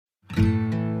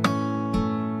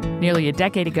Nearly a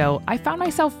decade ago, I found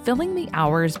myself filling the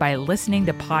hours by listening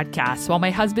to podcasts while my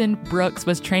husband, Brooks,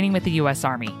 was training with the U.S.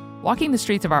 Army. Walking the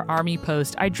streets of our Army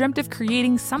post, I dreamt of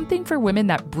creating something for women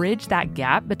that bridged that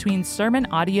gap between sermon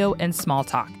audio and small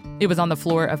talk. It was on the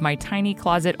floor of my tiny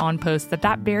closet on post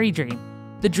that very dream,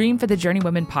 the dream for the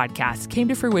Journeywomen podcast, came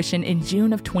to fruition in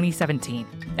June of 2017.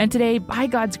 And today, by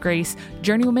God's grace,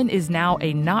 Journeywomen is now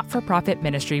a not-for-profit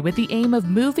ministry with the aim of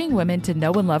moving women to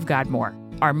know and love God more.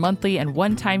 Our monthly and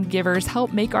one-time givers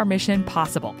help make our mission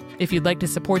possible. If you'd like to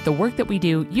support the work that we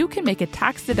do, you can make a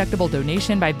tax-deductible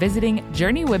donation by visiting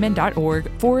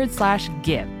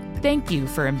journeywomen.org/give. Thank you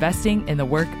for investing in the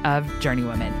work of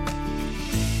Journeywomen.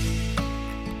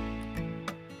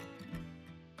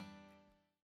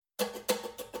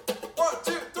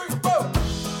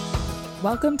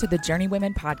 Welcome to the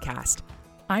Journeywomen podcast.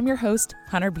 I'm your host,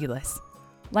 Hunter Belis.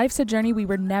 Life's a journey we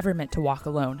were never meant to walk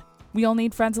alone. We all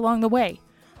need friends along the way.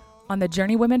 On the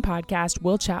Journeywomen podcast,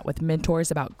 we'll chat with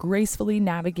mentors about gracefully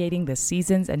navigating the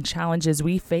seasons and challenges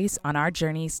we face on our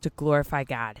journeys to glorify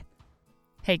God.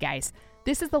 Hey guys,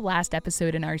 this is the last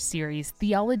episode in our series,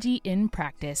 Theology in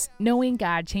Practice, Knowing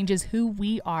God Changes Who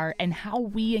We Are and How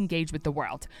We Engage with the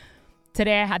World.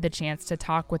 Today I had the chance to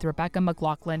talk with Rebecca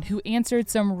McLaughlin, who answered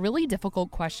some really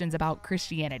difficult questions about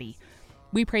Christianity.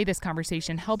 We pray this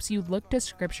conversation helps you look to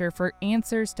Scripture for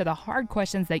answers to the hard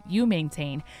questions that you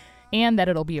maintain, and that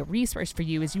it'll be a resource for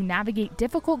you as you navigate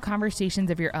difficult conversations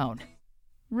of your own.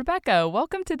 Rebecca,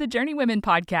 welcome to the Journeywomen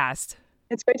podcast.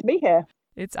 It's great to be here.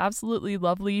 It's absolutely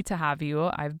lovely to have you.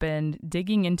 I've been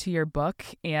digging into your book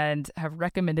and have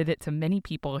recommended it to many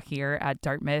people here at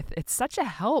Dartmouth. It's such a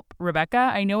help, Rebecca.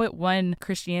 I know it won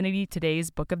Christianity Today's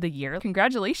Book of the Year.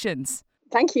 Congratulations.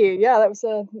 Thank you. Yeah, that was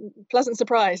a pleasant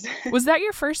surprise. Was that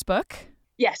your first book?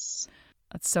 Yes.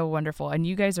 That's so wonderful. And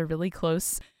you guys are really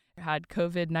close. Had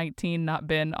COVID-19 not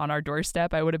been on our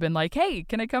doorstep, I would have been like, hey,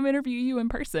 can I come interview you in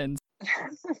person?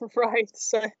 Right.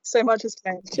 So much has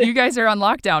changed. You guys are on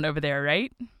lockdown over there,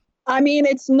 right? I mean,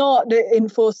 it's not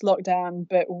enforced lockdown,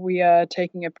 but we are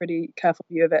taking a pretty careful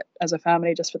view of it as a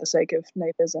family just for the sake of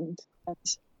neighbors and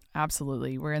friends.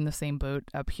 Absolutely. We're in the same boat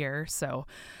up here. So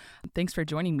thanks for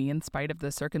joining me in spite of the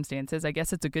circumstances. I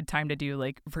guess it's a good time to do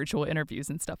like virtual interviews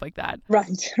and stuff like that.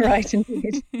 Right,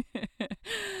 indeed.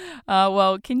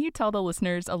 Well, can you tell the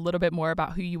listeners a little bit more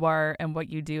about who you are and what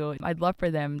you do? I'd love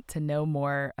for them to know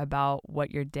more about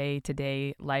what your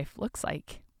day-to-day life looks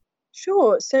like.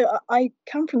 Sure. So I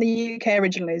come from the UK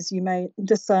originally, as you may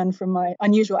discern from my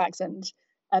unusual accent,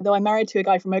 though I'm married to a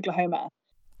guy from Oklahoma.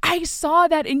 I saw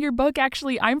that in your book,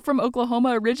 actually. I'm from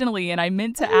Oklahoma originally, and I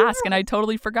meant to ask, and I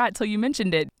totally forgot till you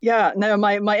mentioned it. Yeah, no,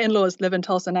 my in-laws live in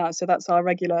Tulsa now, so that's our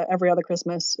regular every other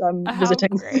Christmas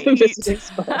visiting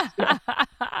spot. Yeah.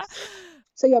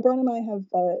 So yeah, Brian and I have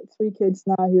 3 kids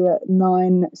now who are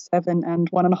 9, 7,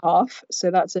 and 1.5. So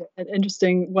that's an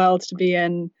interesting world to be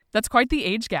in. That's quite the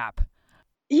age gap.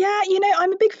 Yeah,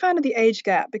 I'm a big fan of the age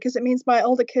gap because it means my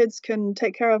older kids can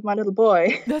take care of my little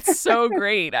boy. That's so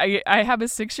great. I have a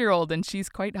 6-year-old and she's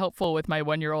quite helpful with my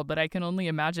 1-year-old, but I can only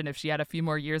imagine if she had a few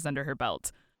more years under her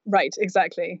belt. Right,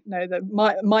 exactly. No,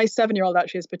 my 7-year-old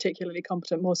actually is particularly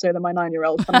competent, more so than my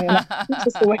 9-year-old.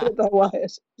 Just the way that they're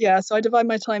wired. Yeah, so I divide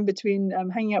my time between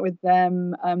hanging out with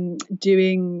them,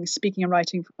 doing speaking and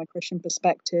writing from a Christian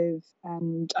perspective,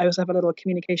 and I also have a little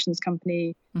communications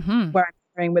company where I'm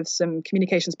partnering with some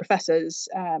communications professors,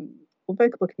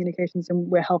 vocable communications,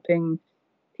 and we're helping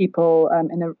people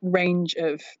in a range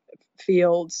of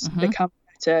fields become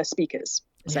better speakers.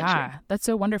 Yeah, that's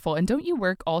so wonderful. And don't you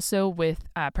work also with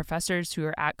professors who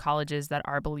are at colleges that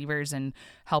are believers and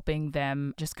helping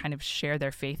them just kind of share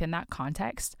their faith in that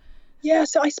context? Yeah,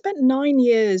 so I spent 9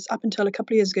 years up until a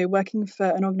couple of years ago working for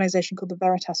an organization called the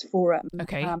Veritas Forum.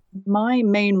 Okay. My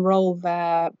main role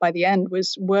there by the end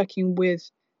was working with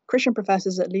Christian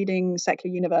professors at leading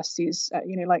secular universities,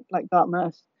 like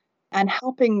Dartmouth, and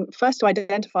helping first to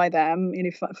identify them,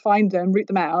 find them, root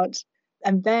them out,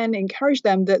 and then encourage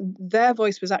them that their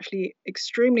voice was actually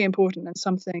extremely important and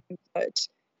something that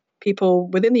people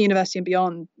within the university and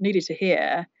beyond needed to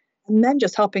hear. And then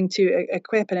just helping to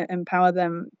equip and empower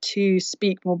them to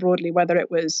speak more broadly, whether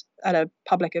it was at a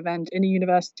public event in a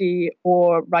university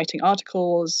or writing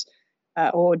articles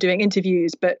or doing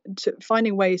interviews, but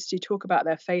finding ways to talk about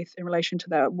their faith in relation to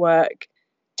their work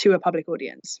to a public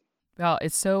audience. Well,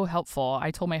 it's so helpful. I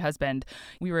told my husband,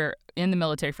 we were in the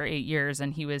military for 8 years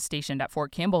and he was stationed at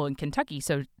Fort Campbell in Kentucky,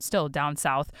 so still down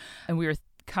south. And we were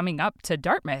coming up to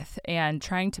Dartmouth and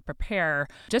trying to prepare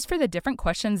just for the different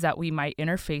questions that we might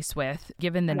interface with,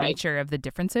 given the nature of the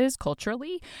differences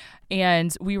culturally.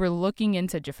 And we were looking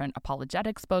into different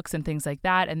apologetics books and things like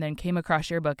that, and then came across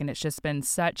your book, and it's just been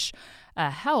such a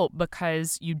help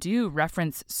because you do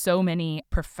reference so many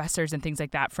professors and things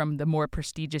like that from the more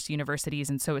prestigious universities.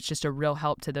 And so it's just a real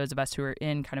help to those of us who are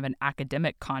in kind of an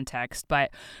academic context.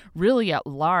 But really at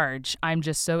large, I'm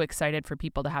just so excited for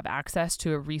people to have access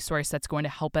to a resource that's going to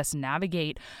help us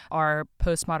navigate our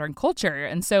postmodern culture.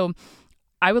 And so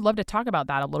I would love to talk about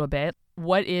that a little bit.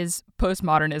 What is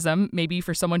postmodernism, maybe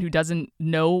for someone who doesn't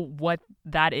know what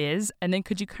that is? And then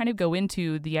could you kind of go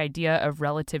into the idea of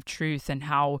relative truth and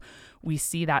how we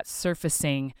see that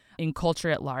surfacing in culture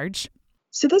at large?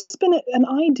 So there's been an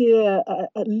idea,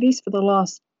 at least for the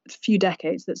last few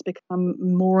decades, that's become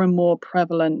more and more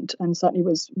prevalent, and certainly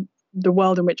was the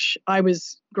world in which I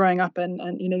was growing up and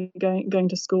going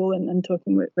to school and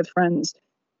talking with friends,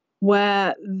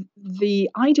 where the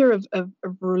idea of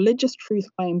religious truth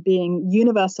claim being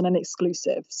universal and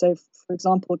exclusive. So, for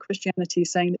example, Christianity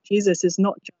saying that Jesus is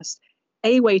not just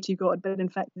a way to God, but in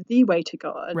fact the way to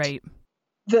God. Right.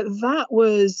 That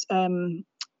was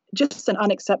just an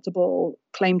unacceptable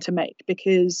claim to make,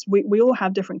 because we all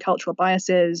have different cultural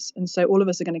biases, and so all of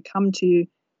us are going to come to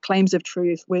claims of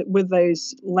truth with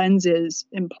those lenses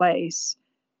in place.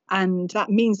 And that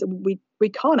means that we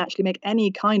can't actually make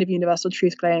any kind of universal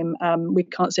truth claim. We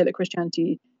can't say that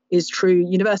Christianity is true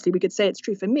universally. We could say it's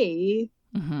true for me,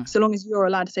 so long as you're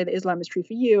allowed to say that Islam is true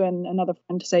for you, and another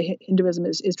friend to say Hinduism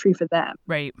is true for them.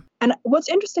 Right. And what's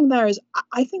interesting there is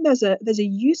I think there's a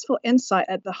useful insight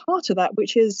at the heart of that,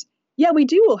 which is, yeah, we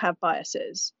do all have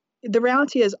biases. The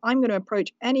reality is I'm going to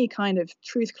approach any kind of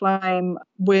truth claim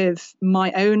with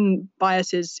my own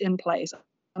biases in place.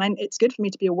 And it's good for me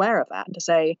to be aware of that and to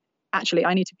say, actually,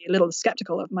 I need to be a little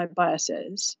skeptical of my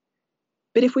biases.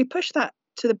 But if we push that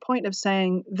to the point of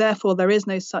saying, therefore, there is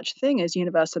no such thing as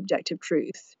universal objective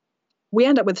truth, we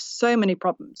end up with so many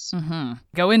problems.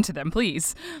 Go into them,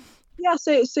 please. Yeah,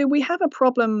 so we have a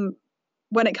problem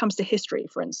when it comes to history,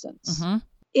 for instance.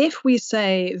 If we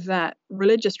say that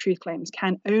religious truth claims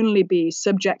can only be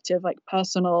subjective, like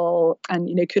personal, and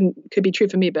could be true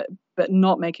for me, but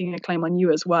not making a claim on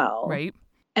you as well. Right.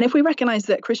 And if we recognize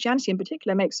that Christianity in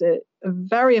particular makes a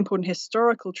very important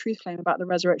historical truth claim about the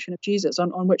resurrection of Jesus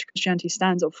on which Christianity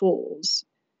stands or falls,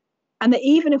 and that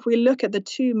even if we look at the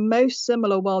two most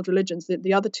similar world religions,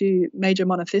 the other two major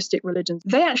monotheistic religions,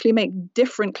 they actually make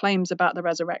different claims about the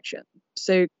resurrection.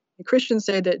 So Christians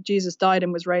say that Jesus died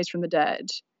and was raised from the dead.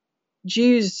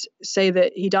 Jews say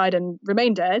that he died and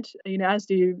remained dead, as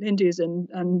do Hindus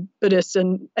and Buddhists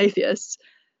and atheists.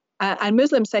 And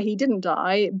Muslims say he didn't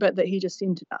die, but that he just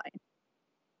seemed to die.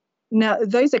 Now,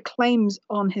 those are claims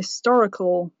on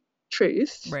historical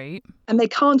truth. Right. And they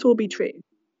can't all be true.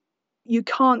 You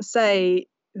can't say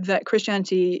that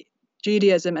Christianity,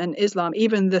 Judaism, and Islam,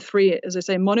 even the three, as I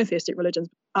say, monotheistic religions,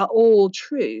 are all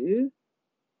true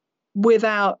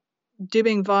without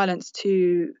doing violence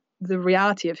to the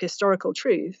reality of historical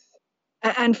truth.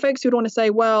 And folks would want to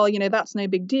say, well, that's no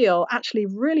big deal. Actually,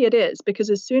 really it is, because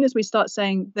as soon as we start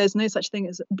saying there's no such thing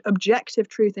as objective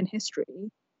truth in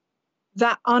history,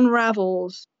 that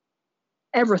unravels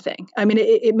everything. I mean,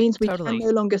 it means we Totally. can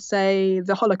no longer say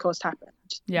the Holocaust happened.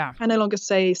 Yeah. Can no longer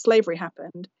say slavery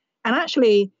happened. And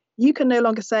actually, you can no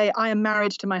longer say, I am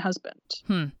married to my husband.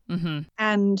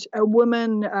 And a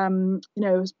woman,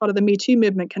 as part of the Me Too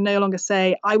movement, can no longer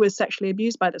say, I was sexually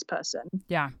abused by this person.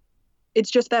 Yeah. It's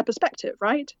just their perspective,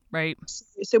 right? Right.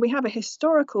 So we have a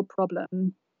historical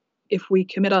problem if we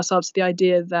commit ourselves to the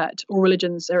idea that all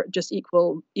religions are just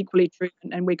equally true,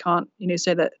 and we can't,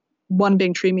 say that one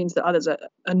being true means that others are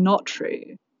not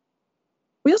true.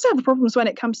 We also have problems when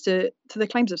it comes to the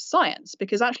claims of science,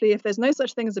 because actually, if there's no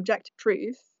such thing as objective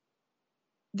truth,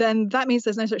 then that means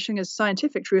there's no such thing as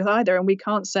scientific truth either. And we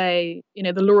can't say,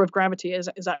 the law of gravity is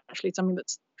actually something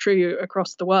that's true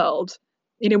across the world.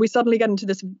 We suddenly get into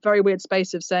this very weird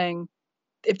space of saying,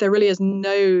 if there really is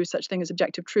no such thing as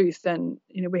objective truth, then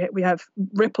we have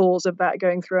ripples of that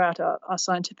going throughout our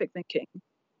scientific thinking.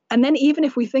 And then even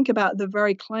if we think about the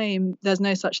very claim, there's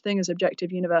no such thing as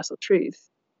objective universal truth,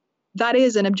 that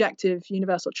is an objective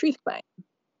universal truth claim.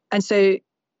 And so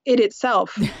it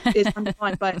itself is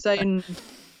undefined by its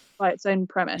own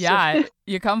premise. Yeah,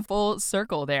 you come full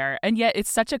circle there. And yet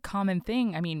it's such a common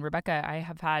thing. I mean, Rebecca, I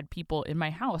have had people in my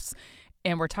house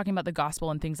and we're talking about the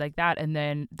gospel and things like that. And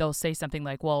then they'll say something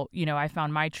like, well, I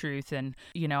found my truth. And,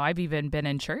 I've even been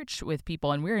in church with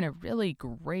people and we're in a really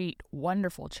great,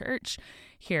 wonderful church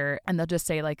here. And they'll just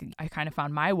say like, I kind of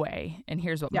found my way and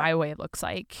here's what my way looks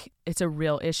like. It's a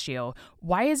real issue.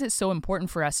 Why is it so important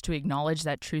for us to acknowledge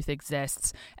that truth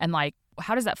exists? And like,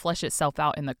 how does that flesh itself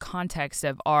out in the context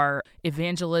of our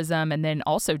evangelism and then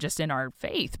also just in our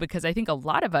faith? Because I think a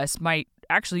lot of us might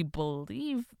actually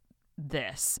believe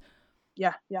this.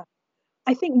 Yeah.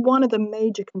 I think one of the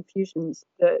major confusions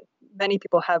that many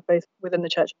people have both within the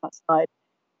church and outside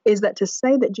is that to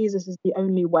say that Jesus is the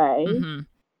only way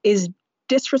is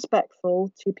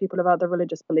disrespectful to people of other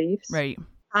religious beliefs. Right.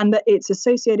 And that it's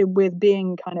associated with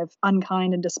being kind of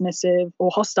unkind and dismissive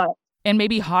or hostile. And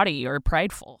maybe haughty or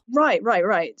prideful. Right.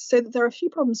 So there are a few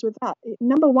problems with that.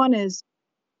 Number one is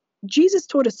Jesus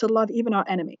taught us to love even our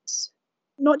enemies,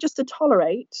 not just to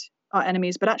tolerate our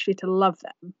enemies, but actually to love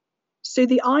them. So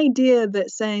the idea that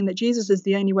saying that Jesus is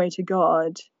the only way to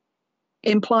God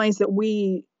implies that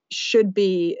we should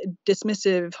be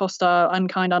dismissive, hostile,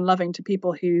 unkind, unloving to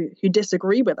people who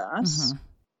disagree with us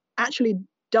actually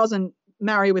doesn't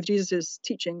marry with Jesus's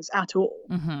teachings at all.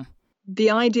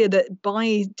 The idea that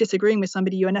by disagreeing with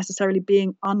somebody, you are necessarily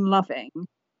being unloving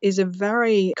is a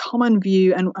very common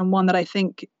view and one that I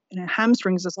think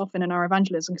hamstrings us often in our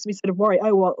evangelism because we sort of worry,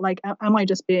 am I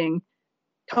just being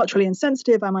culturally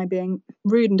insensitive? Am I being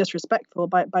rude and disrespectful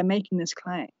by making this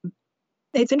claim?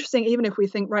 It's interesting, even if we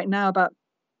think right now about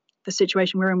the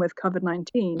situation we're in with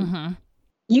COVID-19,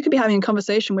 you could be having a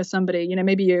conversation with somebody,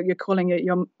 maybe you're calling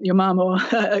your mom or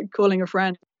calling a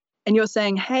friend, and you're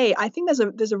saying, hey, I think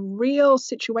there's a real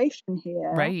situation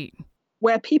here right,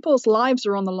 where people's lives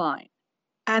are on the line.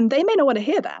 And they may not want to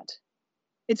hear that.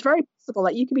 It's very possible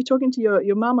that you could be talking to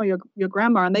your mom or your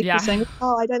grandma and they could be saying,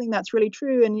 oh, I don't think that's really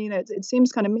true. And, it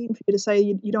seems kind of mean for you to say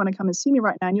you don't want to come and see me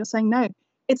right now. And you're saying, no,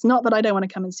 it's not that I don't want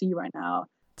to come and see you right now.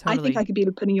 Totally. I think I could be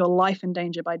putting your life in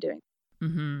danger by doing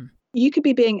it. You could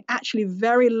be being actually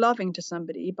very loving to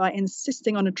somebody by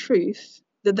insisting on a truth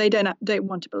that they don't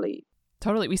want to believe.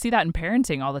 Totally. We see that in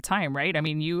parenting all the time, right? I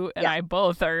mean, you and I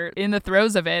both are in the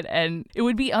throes of it, and it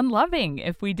would be unloving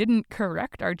if we didn't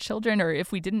correct our children or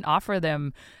if we didn't offer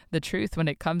them the truth when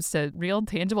it comes to real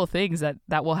tangible things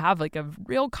that will have like a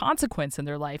real consequence in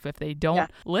their life if they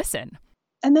don't listen.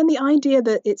 And then the idea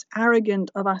that it's arrogant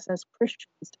of us as Christians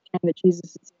to claim that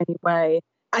Jesus is the only way,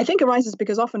 I think arises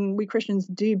because often we Christians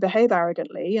do behave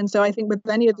arrogantly. And so I think with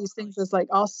any of these things, there's like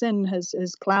our sin has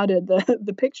clouded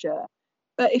the picture.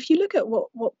 But if you look at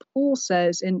what Paul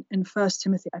says in 1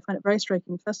 Timothy, I find it very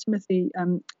striking. 1 Timothy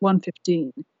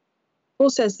 1:15, Paul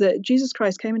says that Jesus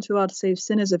Christ came into the world to save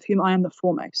sinners, of whom I am the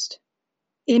foremost.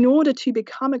 In order to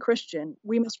become a Christian,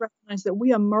 we must recognize that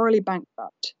we are morally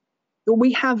bankrupt, that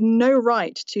we have no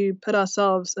right to put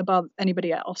ourselves above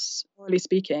anybody else, morally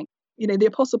speaking. The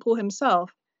Apostle Paul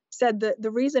himself said that the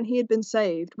reason he had been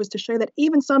saved was to show that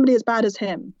even somebody as bad as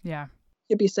him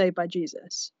could be saved by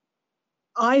Jesus.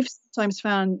 I've sometimes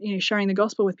found, sharing the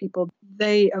gospel with people,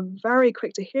 they are very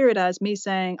quick to hear it as me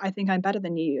saying, I think I'm better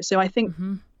than you. So I think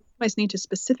we almost need to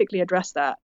specifically address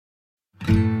that.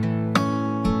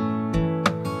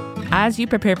 As you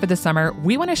prepare for the summer,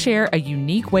 we want to share a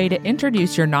unique way to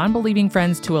introduce your non-believing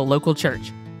friends to a local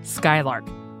church, Skylark.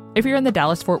 If you're in the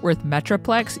Dallas-Fort Worth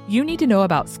Metroplex, you need to know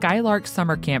about Skylark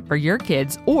Summer Camp for your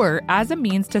kids or as a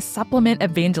means to supplement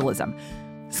evangelism.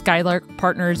 Skylark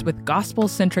partners with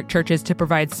gospel-centric churches to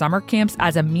provide summer camps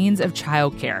as a means of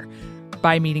childcare.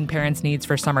 By meeting parents' needs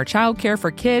for summer childcare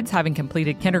for kids having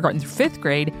completed kindergarten through 5th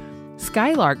grade,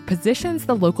 Skylark positions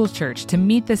the local church to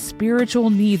meet the spiritual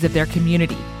needs of their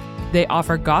community. They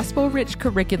offer gospel-rich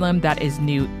curriculum that is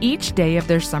new each day of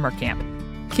their summer camp.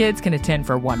 Kids can attend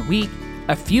for 1 week,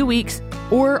 a few weeks,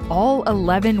 or all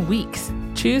 11 weeks.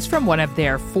 Choose from one of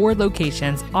their 4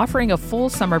 locations offering a full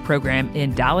summer program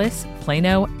in Dallas,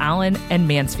 Plano, Allen, and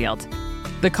Mansfield.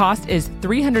 The cost is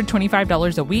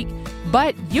 $325 a week,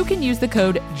 but you can use the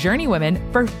code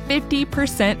JOURNEYWOMEN for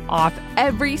 50% off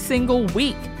every single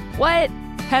week. What?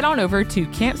 Head on over to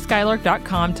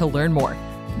campskylark.com to learn more.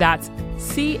 That's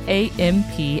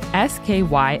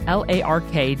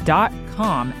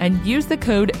campskylark.com and use the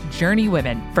code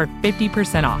JOURNEYWOMEN for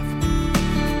 50% off.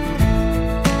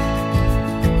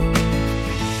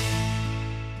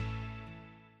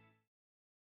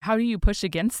 How do you push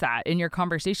against that in your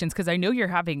conversations? Because I know you're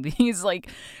having these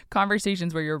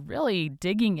conversations where you're really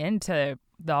digging into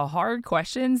the hard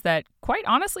questions that, quite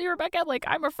honestly, Rebecca,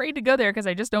 I'm afraid to go there because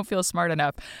I just don't feel smart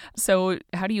enough. So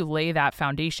how do you lay that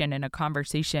foundation in a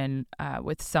conversation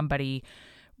with somebody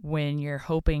when you're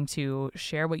hoping to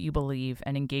share what you believe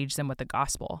and engage them with the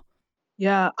gospel?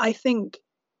 Yeah, I think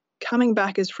coming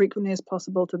back as frequently as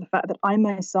possible to the fact that I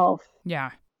myself,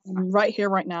 Yeah. right here,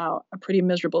 right now, a pretty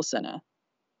miserable sinner,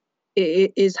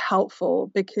 it is helpful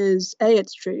because A,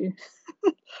 it's true,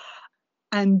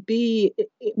 and B,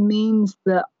 it means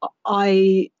that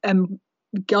I am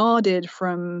guarded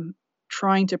from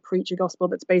trying to preach a gospel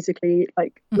that's basically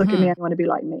like, look at me, I want to be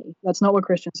like me. That's not what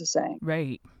Christians are saying.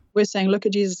 Right. We're saying, look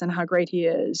at Jesus and how great he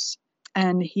is.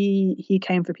 And he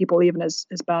came for people even as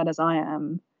bad as I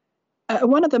am.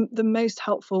 One of the most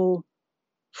helpful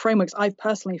frameworks I've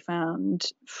personally found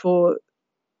for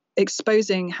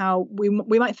exposing how we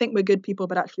might think we're good people,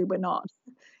 but actually we're not,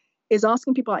 is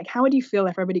asking people like, how would you feel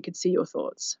if everybody could see your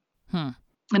thoughts? And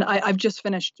I've just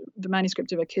finished the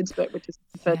manuscript of a kid's book, which is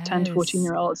for 10 to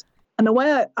 14-year-olds. And the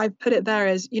way I put it there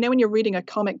is, when you're reading a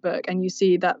comic book and you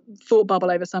see that thought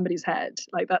bubble over somebody's head,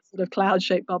 like that sort of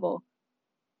cloud-shaped bubble.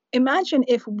 Imagine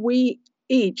if we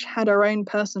each had our own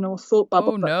personal thought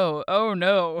bubble. Oh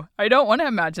no. I don't want to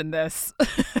imagine this.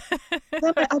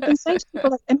 I've been saying to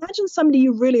people, like, imagine somebody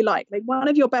you really like one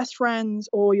of your best friends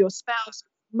or your spouse,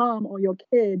 mom or your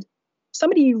kid,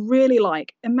 somebody you really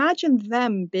like. Imagine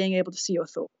them being able to see your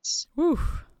thoughts. Whew.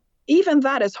 Even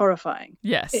that is horrifying.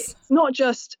 Yes. It's not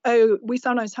just, we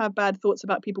sometimes have bad thoughts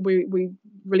about people we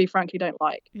really frankly don't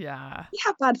like. Yeah. We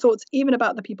have bad thoughts even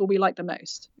about the people we like the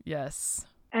most. Yes.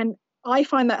 And I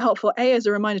find that helpful, A, as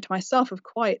a reminder to myself of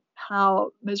quite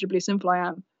how miserably sinful I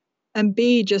am, and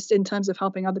B, just in terms of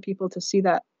helping other people to see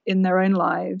that in their own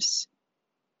lives.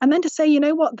 And then to say, you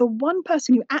know what, the one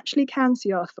person who actually can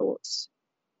see our thoughts,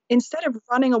 instead of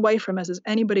running away from us as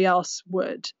anybody else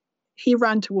would, he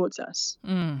ran towards us.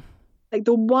 Like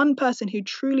the one person who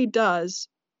truly does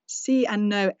see and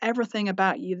know everything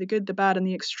about you, the good, the bad, and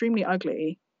the extremely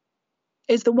ugly,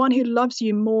 is the one who loves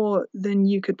you more than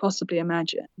you could possibly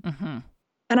imagine. And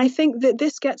I think that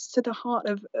this gets to the heart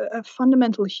of a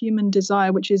fundamental human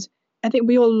desire, which is, I think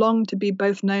we all long to be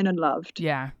both known and loved.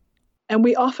 Yeah. And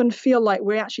we often feel like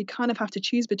we actually kind of have to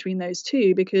choose between those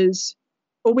two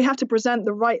or we have to present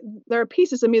there are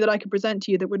pieces of me that I could present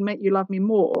to you that would make you love me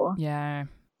more. Yeah.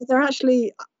 But they're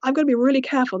actually, I've got to be really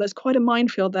careful. There's quite a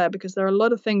minefield there because there are a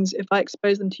lot of things, if I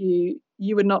expose them to you,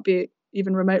 you would not be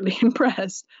even remotely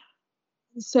impressed.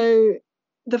 So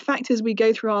the fact is we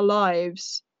go through our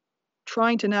lives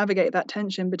trying to navigate that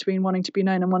tension between wanting to be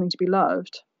known and wanting to be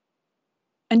loved.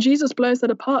 And Jesus blows that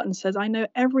apart and says, I know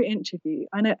every inch of you.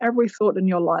 I know every thought in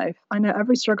your life. I know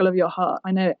every struggle of your heart.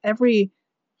 I know every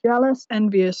jealous,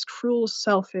 envious, cruel,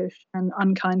 selfish, and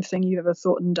unkind thing you've ever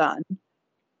thought and done.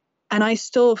 And I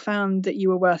still found that you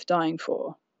were worth dying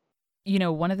for.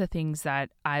 One of the things that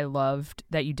I loved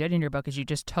that you did in your book is you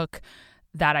just took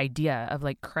that idea of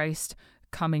like Christ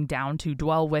coming down to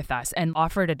dwell with us and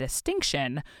offered a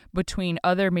distinction between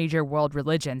other major world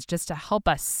religions just to help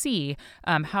us see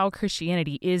how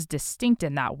Christianity is distinct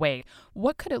in that way.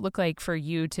 What could it look like for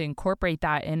you to incorporate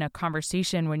that in a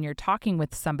conversation when you're talking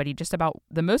with somebody just about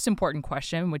the most important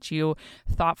question, which you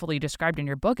thoughtfully described in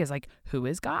your book, is like, who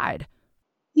is God?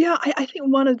 Yeah, I think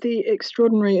one of the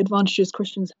extraordinary advantages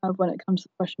Christians have when it comes to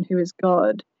the question, who is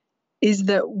God, is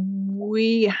that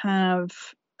we have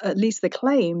at least the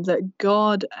claim that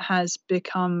God has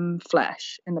become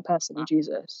flesh in the person of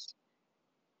Jesus.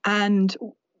 And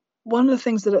one of the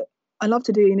things that I love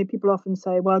to do, people often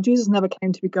say, well, Jesus never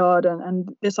claimed to be God, and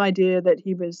this idea that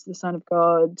he was the Son of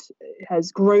God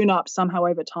has grown up somehow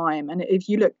over time. And if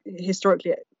you look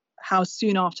historically at how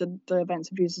soon after the events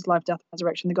of Jesus' life, death, and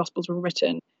resurrection, the Gospels were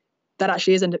written, that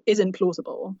actually isn't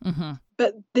plausible.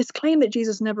 But this claim that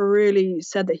Jesus never really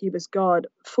said that he was God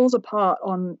falls apart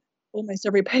on almost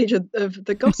every page of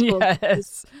the Gospel.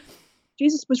 Yes.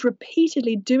 Jesus was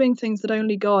repeatedly doing things that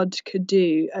only God could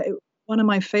do. One of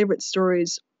my favorite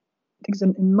stories, I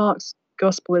think, in Mark's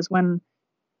Gospel, is when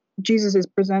Jesus is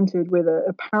presented with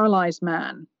a paralyzed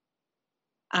man,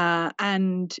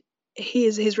 and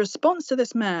his response to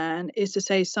this man is to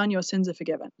say, "Son, your sins are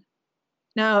forgiven."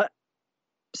 Now,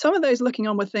 some of those looking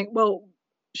on would think, well,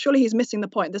 surely he's missing the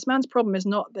point. This man's problem is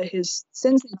not that his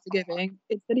sins are forgiving,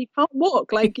 it's that he can't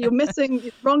walk. Like, you're missing,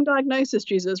 wrong diagnosis,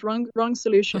 Jesus, wrong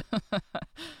solution.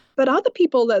 But other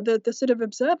people, the sort of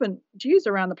observant Jews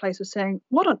around the place, were saying,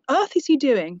 what on earth is he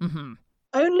doing?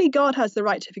 Only God has the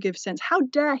right to forgive sins. How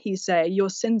dare he say your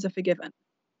sins are forgiven?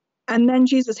 And then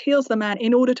Jesus heals the man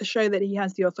in order to show that he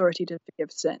has the authority to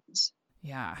forgive sins.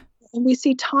 Yeah. And we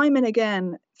see time and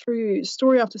again through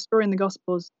story after story in the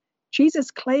Gospels,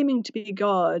 Jesus claiming to be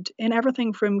God in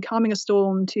everything from calming a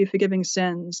storm to forgiving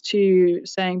sins to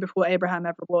saying, before Abraham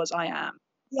ever was, I am.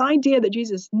 The idea that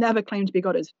Jesus never claimed to be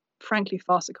God is frankly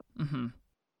farcical.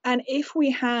 And if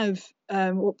we have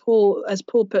as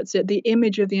Paul puts it, the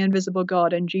image of the invisible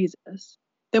God in Jesus,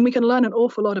 then we can learn an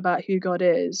awful lot about who God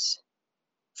is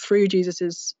through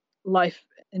Jesus's life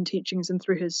and teachings and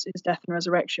through his death and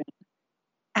resurrection.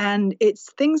 And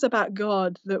it's things about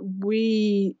God that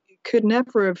we could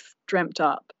never have dreamt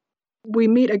up. We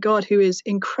meet a God who is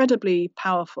incredibly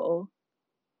powerful,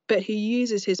 but he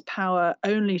uses his power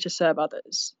only to serve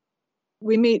others.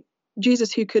 We meet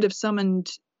Jesus, who could have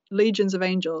summoned legions of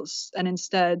angels and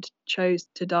instead chose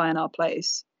to die in our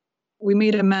place. We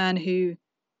meet a man who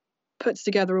puts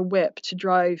together a whip to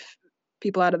drive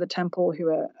people out of the temple who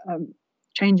are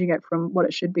changing it from what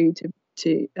it should be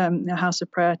to a house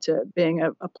of prayer to being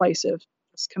a place of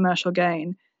commercial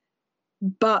gain.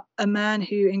 But a man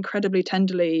who incredibly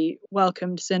tenderly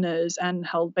welcomed sinners and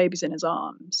held babies in his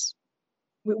arms.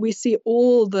 We see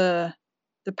all the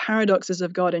paradoxes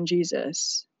of God in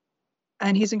Jesus,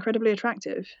 and he's incredibly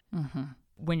attractive. Mm-hmm.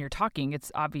 When you're talking,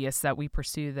 it's obvious that we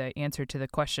pursue the answer to the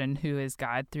question, who is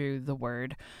God, through the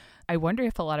word. I wonder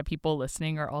if a lot of people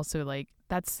listening are also like,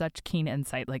 that's such keen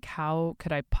insight. Like, how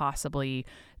could I possibly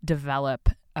develop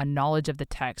a knowledge of the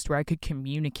text where I could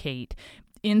communicate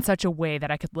in such a way that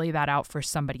I could lay that out for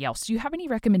somebody else? Do you have any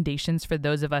recommendations for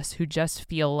those of us who just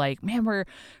feel like, man, we're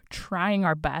trying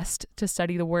our best to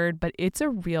study the word, but it's a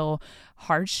real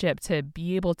hardship to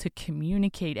be able to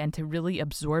communicate and to really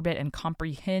absorb it and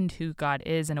comprehend who God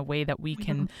is in a way that we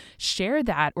can share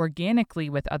that organically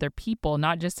with other people,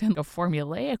 not just in a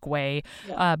formulaic way,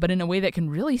 but in a way that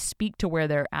can really speak to where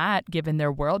they're at given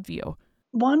their worldview?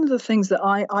 One of the things that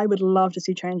I would love to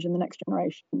see change in the next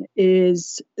generation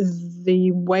is the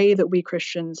way that we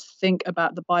Christians think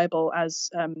about the Bible as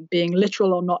being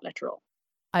literal or not literal.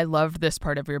 I loved this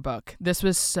part of your book. This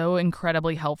was so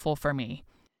incredibly helpful for me.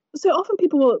 So often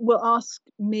people will ask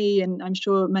me, and I'm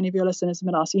sure many of your listeners have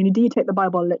been asking, do you take the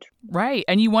Bible literally? Right.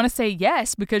 And you want to say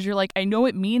yes because you're like, I know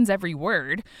it means every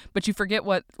word, but you forget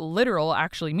what literal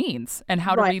actually means and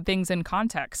how to read things in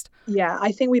context. Yeah,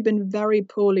 I think we've been very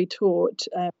poorly taught,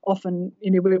 often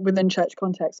within church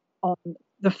context, on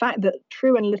the fact that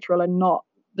true and literal are not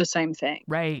the same thing.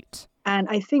 Right. And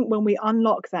I think when we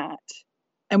unlock that,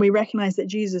 and we recognize that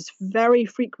Jesus very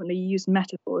frequently used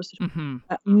metaphors,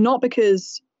 not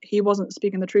because he wasn't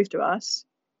speaking the truth to us,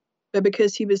 but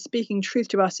because he was speaking truth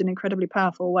to us in incredibly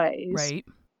powerful ways. Right.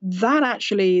 That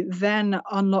actually then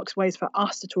unlocks ways for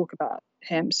us to talk about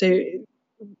him. So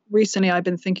recently I've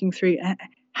been thinking through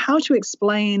how to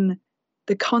explain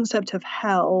the concept of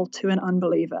hell to an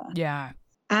unbeliever. Yeah.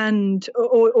 And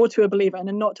or to a believer. And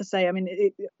not to say,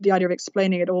 the idea of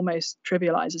explaining it almost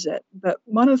trivializes it. But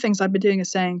one of the things I've been doing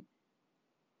is saying,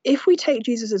 if we take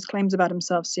Jesus's claims about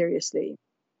himself seriously,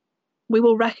 we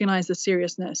will recognize the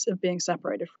seriousness of being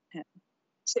separated from him.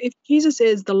 So if Jesus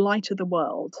is the light of the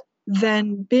world,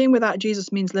 then being without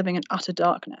Jesus means living in utter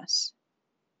darkness.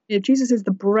 If Jesus is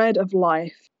the bread of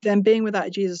life, then being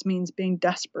without Jesus means being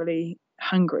desperately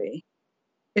hungry.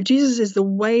 If Jesus is the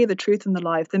way, the truth, and the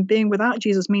life, then being without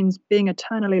Jesus means being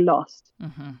eternally lost.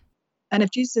 Mm-hmm. And if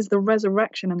Jesus is the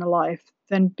resurrection and the life,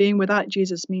 then being without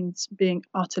Jesus means being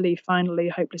utterly, finally,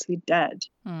 hopelessly dead.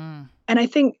 And I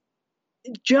think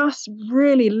just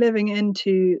really living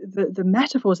into the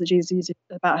metaphors that Jesus uses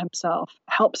about himself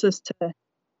helps us to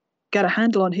get a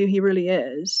handle on who he really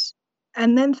is.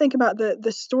 And then think about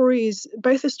the stories,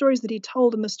 both the stories that he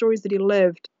told and the stories that he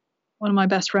lived. One of my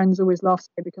best friends always laughs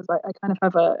at me because I kind of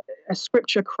have a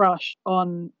scripture crush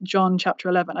on John chapter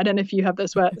 11. I don't know if you have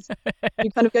this, where you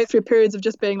kind of go through periods of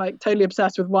just being like totally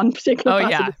obsessed with one particular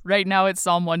passage. Yeah. Right now it's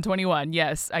Psalm 121.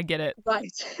 Yes, I get it.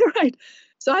 Right. Right.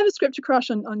 So I have a scripture crush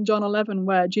on John 11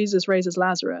 where Jesus raises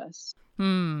Lazarus.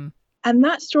 And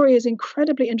that story is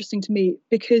incredibly interesting to me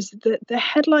because the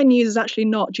headline news is actually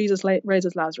not Jesus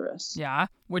raises Lazarus. Yeah,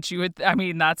 which you would,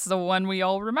 that's the one we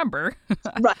all remember.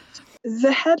 Right.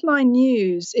 The headline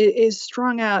news is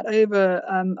strung out over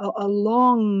a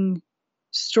long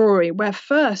story where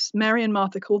first Mary and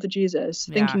Martha call to Jesus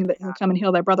thinking that he'll come and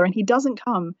heal their brother, and he doesn't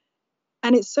come.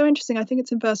 And it's so interesting. I think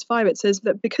it's in verse 5. It says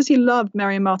that because he loved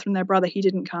Mary and Martha and their brother, he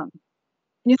didn't come.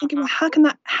 And you're thinking, well, how can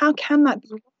that be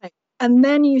right? And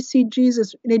then you see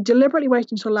Jesus deliberately waiting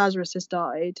until Lazarus has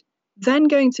died, then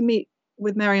going to meet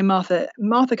with Mary and Martha.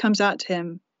 Martha comes out to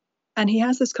him, and he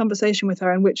has this conversation with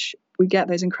her in which we get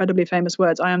those incredibly famous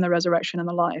words, I am the resurrection and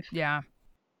the life. Yeah.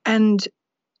 And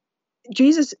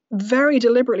Jesus very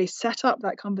deliberately set up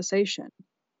that conversation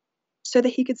so that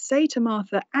he could say to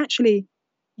Martha, actually,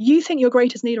 you think your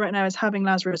greatest need right now is having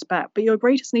Lazarus back, but your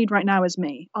greatest need right now is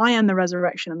me. I am the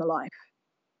resurrection and the life.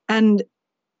 And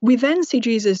we then see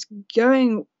Jesus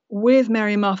going with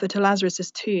Mary and Martha to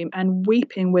Lazarus's tomb and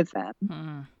weeping with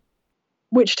them.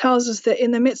 which tells us that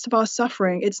in the midst of our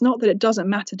suffering, it's not that it doesn't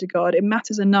matter to God. It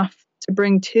matters enough to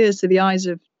bring tears to the eyes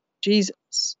of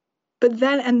Jesus. But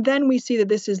then we see that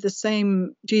this is the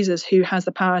same Jesus who has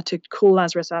the power to call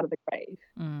Lazarus out of the grave.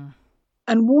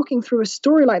 And walking through a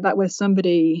story like that with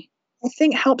somebody, I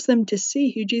think helps them to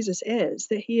see who Jesus is,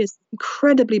 that he is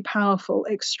incredibly powerful,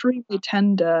 extremely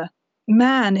tender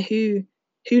man who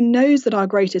knows that our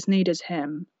greatest need is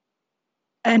him,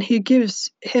 and who gives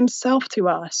himself to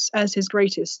us as his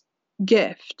greatest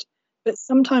gift. But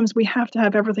sometimes we have to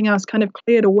have everything else kind of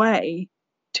cleared away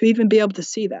to even be able to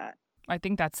see that. I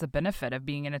think that's the benefit of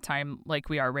being in a time like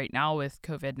we are right now with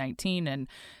COVID-19. And,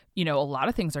 a lot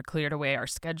of things are cleared away. Our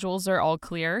schedules are all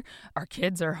clear. Our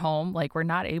kids are home. Like, we're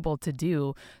not able to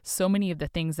do so many of the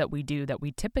things that we do that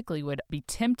we typically would be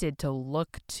tempted to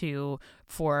look to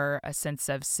for a sense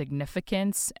of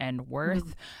significance and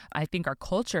worth. I think our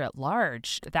culture at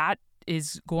large, that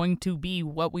is going to be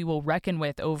what we will reckon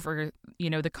with over,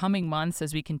 the coming months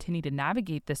as we continue to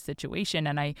navigate this situation.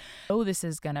 And I know this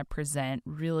is going to present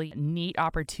really neat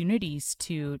opportunities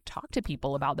to talk to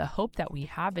people about the hope that we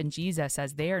have in Jesus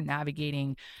as they are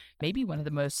navigating maybe one of the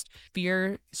most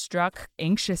fear-struck,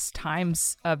 anxious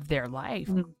times of their life.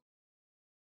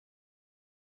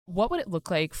 What would it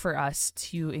look like for us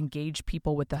to engage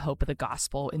people with the hope of the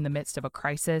gospel in the midst of a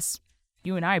crisis?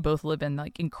 You and I both live in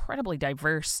incredibly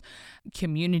diverse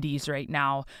communities right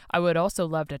now. I would also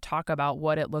love to talk about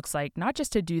what it looks like, not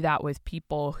just to do that with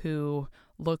people who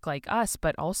look like us,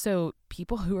 but also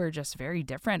people who are just very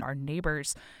different, our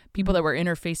neighbors, people that we're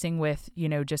interfacing with,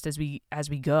 just as we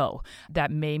go,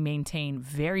 that may maintain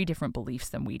very different beliefs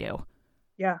than we do.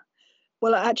 Yeah.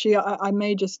 Well, actually, I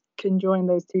may just conjoin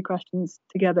those two questions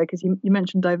together because you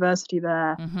mentioned diversity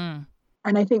there.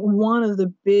 And I think one of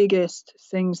the biggest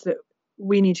things that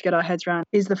we need to get our heads around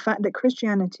is the fact that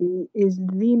Christianity is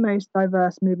the most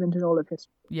diverse movement in all of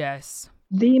history. Yes.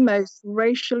 The most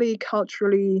racially,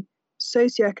 culturally,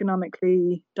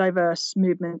 socioeconomically diverse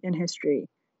movement in history.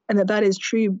 And that is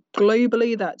true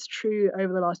globally, that's true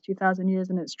over the last 2,000 years,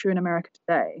 and it's true in America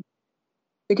today.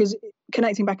 Because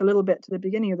connecting back a little bit to the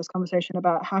beginning of this conversation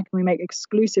about how can we make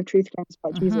exclusive truth claims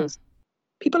about Jesus,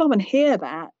 people often hear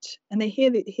that and they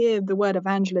hear the word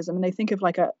evangelism and they think of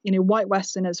white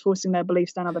Westerners forcing their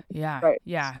beliefs down other people's throats.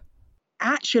 Yeah.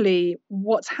 Actually,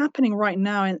 what's happening right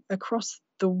now across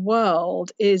the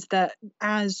world is that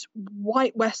as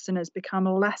white Westerners become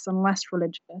less and less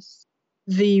religious,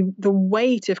 the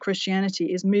weight of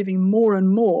Christianity is moving more and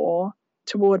more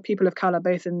toward people of color,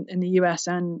 both in the US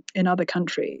and in other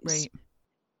countries. Right.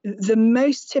 The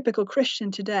most typical Christian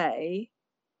today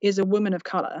is a woman of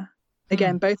color.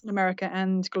 Again, both in America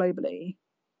and globally.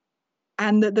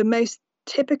 And the most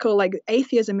typical,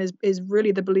 atheism is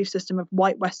really the belief system of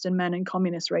white Western men in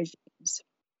communist regimes.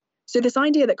 So this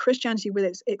idea that Christianity with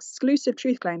its exclusive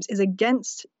truth claims is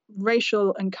against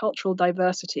racial and cultural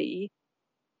diversity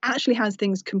actually has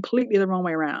things completely the wrong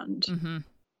way around.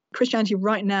 Christianity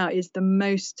right now is the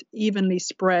most evenly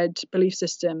spread belief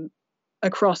system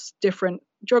across different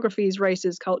geographies,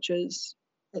 races, cultures,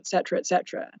 etc.,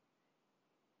 etc.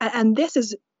 And this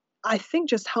is, I think,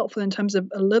 just helpful in terms of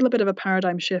a little bit of a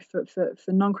paradigm shift for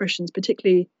non-Christians,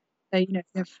 particularly, we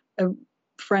have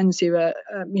friends who are,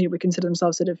 we consider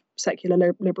themselves sort of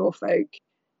secular liberal folk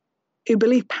who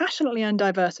believe passionately in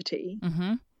diversity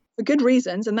for good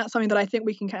reasons. And that's something that I think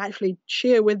we can actually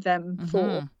cheer with them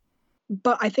for.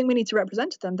 But I think we need to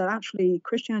represent to them that actually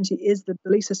Christianity is the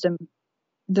belief system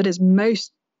that has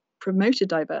most promoted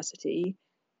diversity,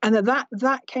 and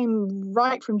that came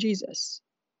right from Jesus.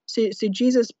 So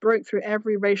Jesus broke through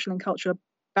every racial and cultural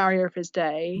barrier of his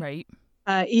day. Right.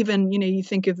 Even, you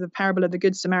think of the parable of the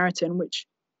Good Samaritan, which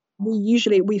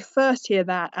we first hear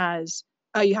that as,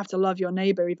 oh, you have to love your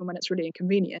neighbor even when it's really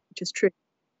inconvenient, which is true.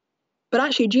 But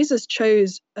actually, Jesus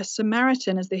chose a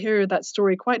Samaritan as the hero of that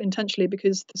story quite intentionally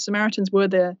because the Samaritans were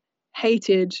the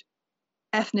hated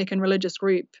ethnic and religious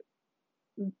group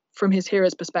from his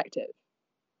hero's perspective.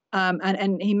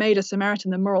 And he made a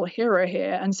Samaritan the moral hero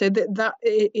here. And so that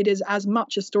it is as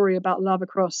much a story about love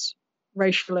across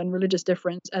racial and religious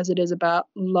difference as it is about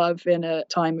love in a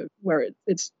time where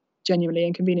it's genuinely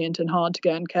inconvenient and hard to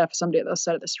go and care for somebody at the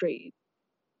side of the street.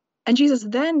 And Jesus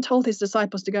then told his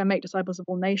disciples to go and make disciples of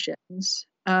all nations.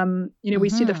 We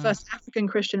see the first African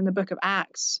Christian in the book of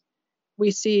Acts.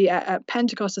 We see at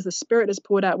Pentecost, as the Spirit is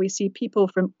poured out, we see people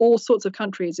from all sorts of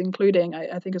countries, including,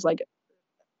 I think it's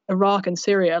Iraq and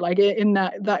Syria, in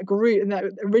that group, in that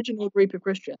original group of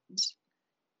Christians.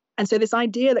 And so this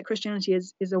idea that Christianity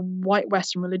is a white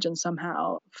Western religion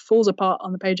somehow falls apart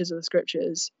on the pages of the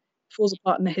scriptures, falls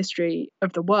apart in the history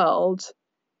of the world.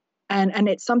 And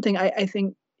it's something I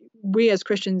think we as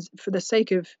Christians, for the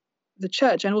sake of the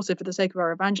church and also for the sake of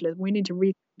our evangelism, we need to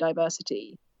reach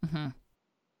diversity. Mm-hmm.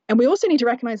 And we also need to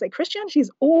recognize that Christianity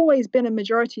has always been a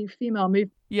majority female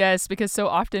movement. Yes, because so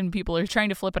often people are trying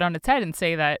to flip it on its head and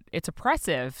say that it's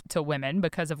oppressive to women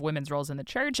because of women's roles in the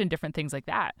church and different things like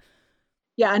that.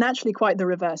 Yeah, and actually quite the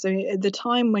reverse. I mean, at the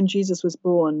time when Jesus was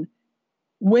born,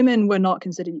 women were not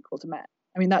considered equal to men.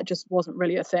 I mean, that just wasn't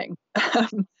really a thing.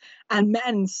 And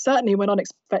men certainly were not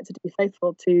expected to be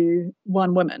faithful to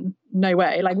one woman. No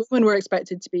way. Like, women were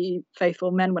expected to be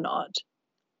faithful, men were not.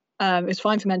 It was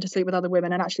fine for men to sleep with other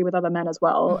women and actually with other men as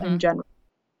well, in general.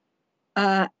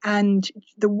 And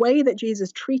the way that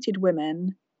Jesus treated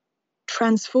women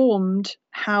transformed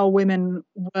how women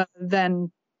were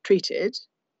then treated.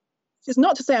 It's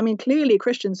not to say, I mean, clearly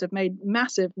Christians have made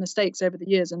massive mistakes over the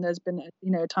years, and there's been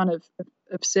a ton of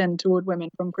sin toward women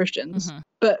from Christians.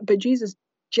 But Jesus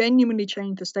genuinely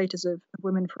changed the status of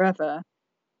women forever.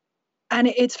 And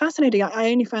it's fascinating.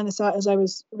 I only found this out as I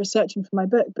was researching for my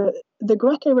book, but the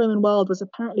Greco-Roman world was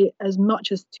apparently as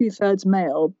much as 2/3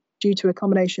 male due to a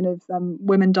combination of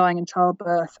women dying in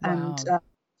childbirth and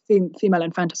female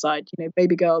infanticide.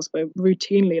 Baby girls were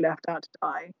routinely left out to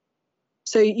die.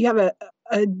 So you have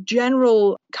a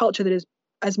general culture that is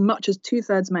as much as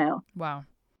 2/3 male. Wow.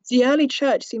 The early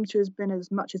church seems to have been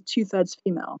as much as 2/3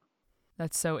 female.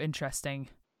 That's so interesting.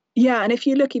 Yeah, and if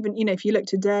you look if you look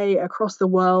today across the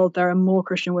world, there are more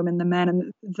Christian women than men.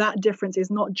 And that difference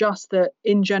is not just that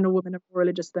in general women are more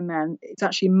religious than men. It's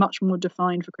actually much more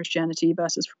defined for Christianity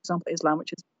versus, for example, Islam,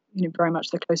 which is very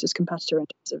much the closest competitor in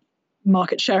terms of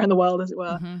market share in the world, as it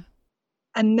were.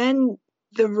 And then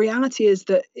the reality is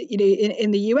that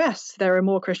in the US there are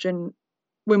more Christian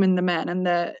women than men, and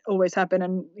there always have been,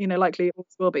 and likely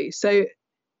always will be. So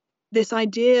this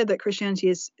idea that Christianity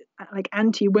is like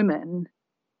anti-women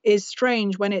is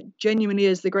strange when it genuinely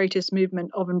is the greatest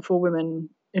movement of and for women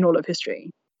in all of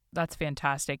history. That's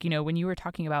fantastic. When you were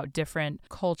talking about different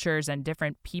cultures and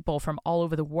different people from all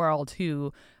over the world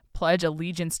who pledge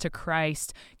allegiance to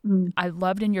Christ, I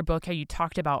loved in your book how you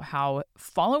talked about how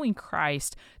following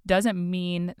Christ doesn't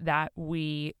mean that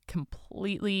we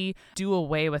completely do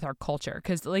away with our culture.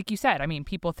 Because like you said, I mean,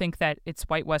 people think that it's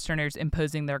white Westerners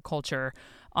imposing their culture,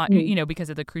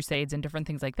 because of the Crusades and different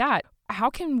things like that.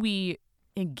 How can we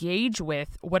engage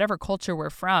with whatever culture we're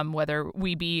from, whether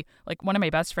we be like one of my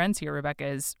best friends here, Rebecca,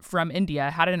 is from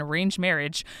India, had an arranged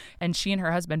marriage, and she and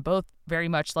her husband both very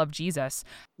much love Jesus.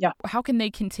 Yeah. How can they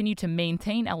continue to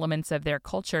maintain elements of their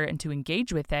culture and to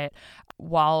engage with it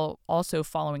while also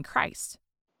following Christ?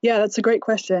 Yeah, that's a great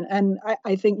question. And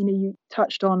I think, you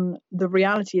touched on the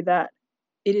reality that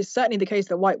it is certainly the case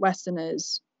that white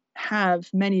Westerners have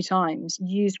many times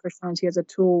used Christianity as a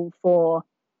tool for,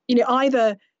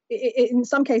 either in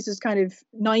some cases kind of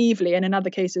naively and in other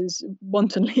cases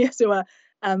wantonly, as it were,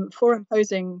 for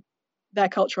imposing their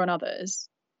culture on others.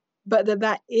 But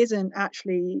that isn't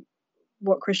actually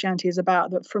what Christianity is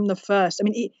about. That from the first, I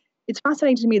mean, it's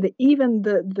fascinating to me that even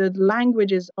the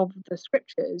languages of the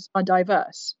scriptures are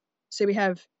diverse. So we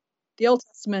have the Old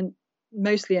Testament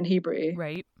mostly in Hebrew.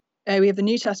 Right. We have the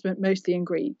New Testament mostly in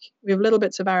Greek. We have little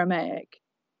bits of Aramaic.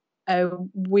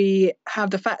 We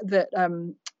have the fact that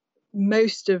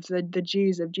most of the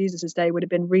Jews of Jesus's day would have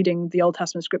been reading the Old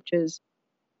Testament scriptures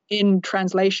in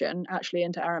translation, actually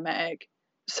into Aramaic.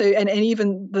 So, and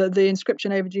even the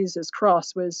inscription over Jesus'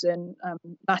 cross was in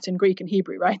Latin, Greek, and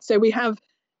Hebrew, right? So we have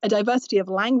a diversity of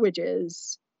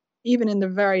languages, even in the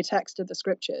very text of the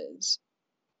scriptures.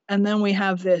 And then we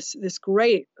have this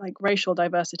great racial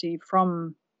diversity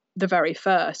from the very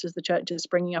first, as the church is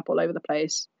springing up all over the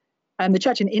place. And the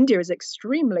church in India is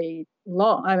extremely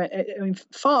long. I mean,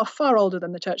 far, far older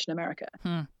than the church in America.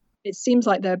 It seems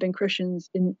like there have been Christians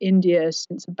in India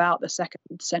since about the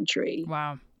 2nd century.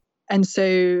 Wow. And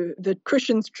so the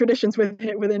Christian traditions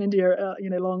within India are,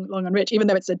 long and rich, even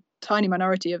though it's a tiny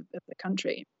minority of the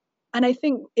country. And I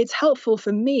think it's helpful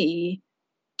for me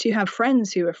to have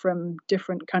friends who are from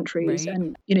different countries, right.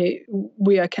 And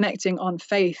we are connecting on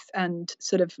faith and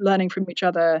sort of learning from each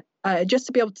other, just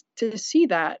to be able to see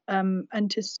that, and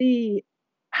to see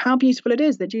how beautiful it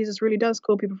is that Jesus really does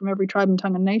call people from every tribe and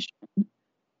tongue and nation,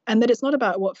 and that it's not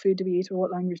about what food do we eat or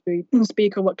what language do we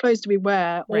speak or what clothes do we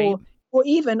wear, right. or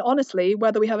even honestly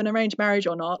whether we have an arranged marriage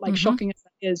or not, like shocking as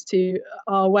that is to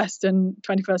our Western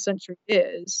 21st century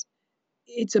ears.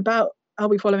 It's about, are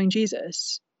we following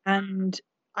Jesus? And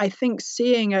I think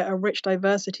seeing a rich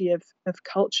diversity of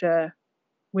culture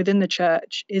within the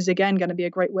church is again going to be a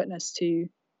great witness to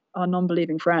our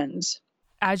non-believing friends.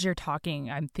 As you're talking,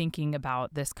 I'm thinking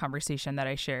about this conversation that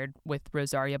I shared with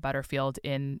Rosaria Butterfield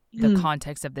in the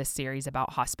context of this series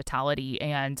about hospitality.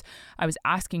 And I was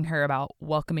asking her about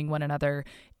welcoming one another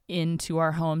into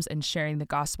our homes and sharing the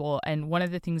gospel. And one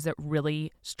of the things that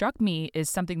really struck me is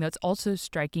something that's also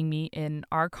striking me in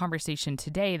our conversation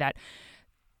today, that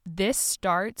this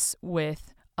starts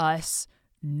with us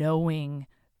knowing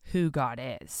who God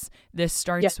is. This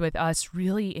starts with us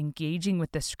really engaging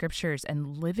with the scriptures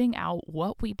and living out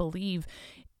what we believe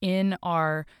in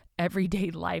our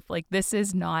everyday life. Like, this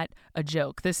is not a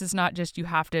joke. This is not just you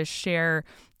have to share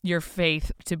your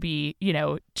faith to be,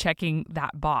 checking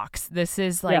that box. This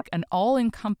is like an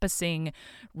all-encompassing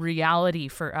reality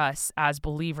for us as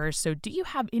believers. So do you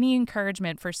have any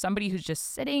encouragement for somebody who's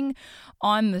just sitting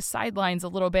on the sidelines a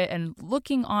little bit and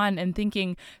looking on and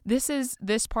thinking, this is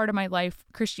this part of my life,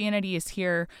 Christianity is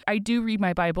here. I do read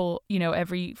my Bible,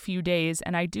 every few days,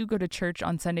 and I do go to church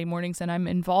on Sunday mornings, and I'm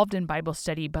involved in Bible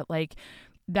study, but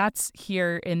that's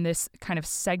here in this kind of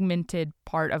segmented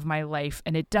part of my life,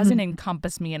 and it doesn't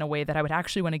encompass me in a way that I would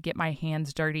actually want to get my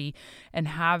hands dirty and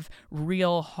have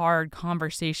real hard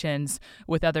conversations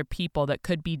with other people that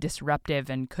could be disruptive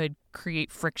and could create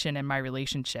friction in my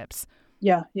relationships.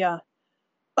 Yeah.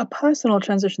 A personal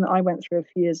transition that I went through a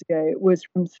few years ago was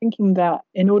from thinking that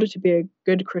in order to be a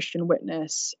good Christian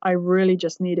witness, I really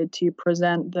just needed to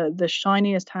present the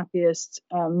shiniest, happiest,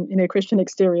 Christian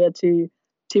exterior to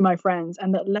my friends,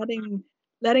 and that letting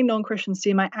non-Christians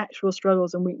see my actual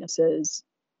struggles and weaknesses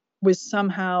was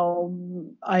somehow,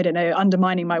 I don't know,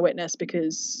 undermining my witness,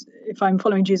 because if I'm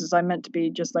following Jesus, I'm meant to be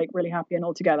just really happy and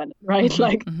all together, right?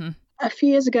 A few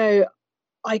years ago,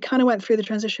 I kind of went through the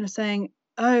transition of saying,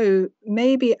 oh,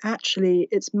 maybe actually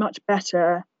it's much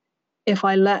better if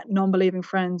I let non-believing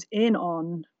friends in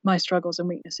on my struggles and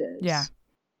weaknesses. Yeah.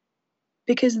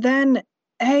 Because then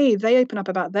A, they open up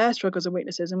about their struggles and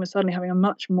weaknesses, and we're suddenly having a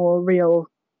much more real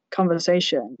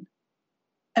conversation.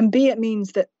 And B, it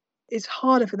means that it's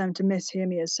harder for them to mishear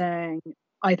me as saying,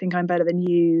 I think I'm better than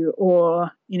you,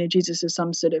 or, Jesus is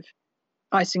some sort of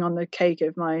icing on the cake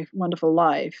of my wonderful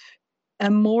life.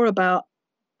 And more about,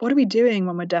 what are we doing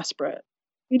when we're desperate?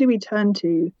 Who do we turn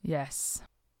to? Yes.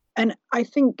 And I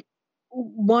think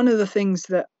one of the things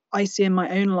that I see in my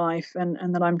own life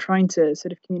and that I'm trying to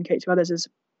sort of communicate to others is,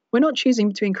 we're not choosing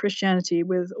between Christianity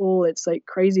with all its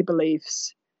crazy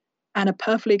beliefs and a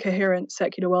perfectly coherent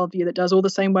secular worldview that does all the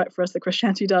same work for us that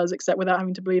Christianity does, except without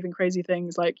having to believe in crazy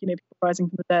things like, people rising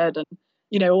from the dead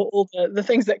and, all the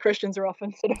things that Christians are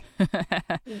often sort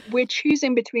of. We're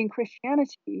choosing between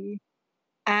Christianity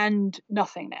and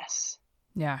nothingness.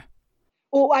 Yeah.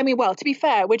 Or, to be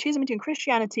fair, we're choosing between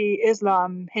Christianity,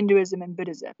 Islam, Hinduism, and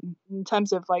Buddhism in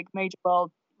terms of major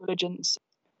world religions.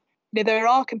 There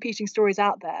are competing stories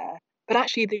out there, but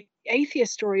actually the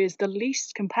atheist story is the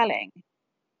least compelling,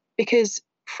 because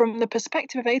from the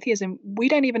perspective of atheism, we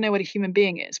don't even know what a human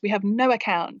being is. We have no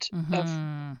account of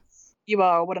you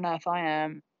are, what on earth I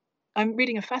am. I'm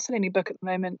reading a fascinating book at the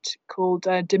moment called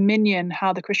Dominion,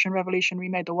 How the Christian Revolution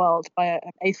Remade the World, by an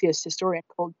atheist historian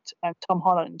called Tom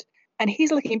Holland. And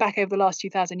he's looking back over the last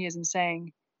 2,000 years and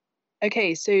saying,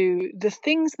 okay, so the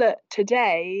things that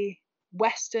today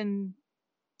Western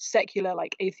secular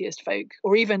atheist folk,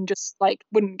 or even just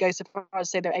wouldn't go so far as to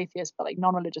say they're atheists, but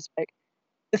non-religious folk,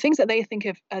 the things that they think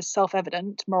of as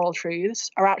self-evident moral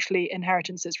truths are actually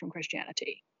inheritances from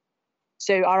Christianity.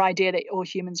 So our idea that all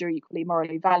humans are equally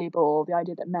morally valuable, the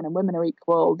idea that men and women are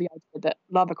equal, the idea that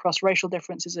love across racial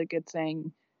difference is a good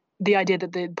thing, the idea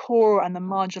that the poor and the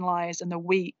marginalized and the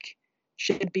weak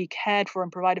should be cared for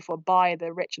and provided for by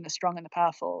the rich and the strong and the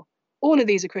powerful. All of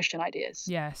these are Christian ideas.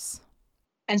 Yes.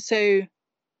 And so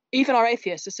even our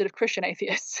atheists are sort of Christian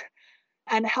atheists,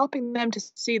 and helping them to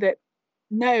see that,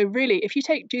 no, really, if you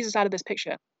take Jesus out of this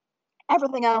picture,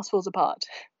 everything else falls apart.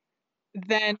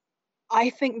 Then I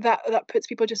think that puts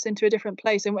people just into a different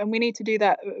place. And we need to do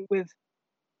that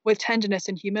with tenderness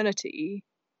and humility,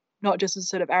 not just as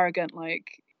sort of arrogant,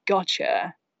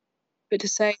 gotcha, but to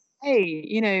say, hey,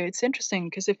 it's interesting,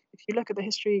 because if you look at the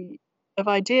history of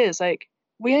ideas,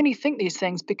 we only think these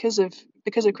things because of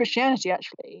Christianity,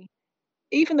 actually.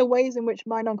 Even the ways in which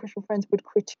my non-Christian friends would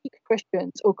critique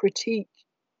Christians or critique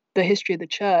the history of the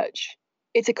church,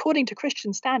 it's according to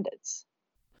Christian standards.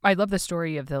 I love the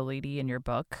story of the lady in your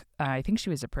book. I think she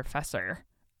was a professor.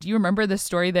 Do you remember the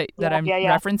story that I'm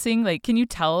referencing? Can you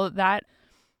tell that?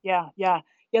 Yeah.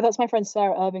 That's my friend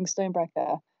Sarah Irving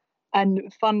Stonebreaker.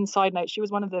 And fun side note, she was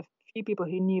one of the few people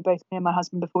who knew both me and my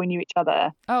husband before we knew each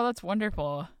other. Oh, that's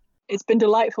wonderful. it's been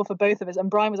delightful for both of us. And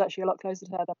Brian was actually a lot closer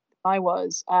to her than I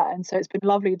was. And so it's been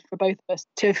lovely for both of us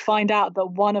to find out that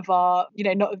one of our,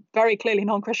 not very clearly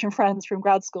non-Christian friends from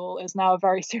grad school is now a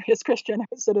very serious Christian.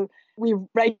 We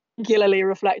regularly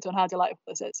reflect on how delightful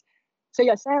this is. So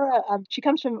yeah, Sarah, she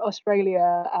comes from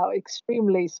Australia,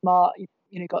 extremely smart,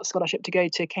 got a scholarship to go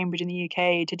to Cambridge in the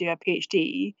UK to do her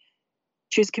PhD.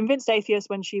 She was convinced atheist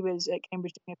when she was at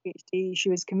Cambridge doing her PhD. She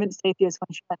was convinced atheist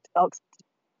when she went to Oxford.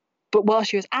 But while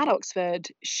she was at Oxford,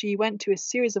 she went to a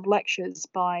series of lectures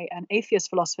by an atheist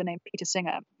philosopher named Peter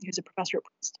Singer, who's a professor at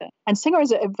Princeton. And Singer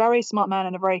is a very smart man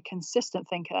and a very consistent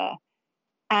thinker.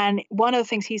 And one of the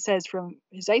things he says from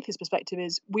his atheist perspective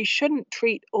is we shouldn't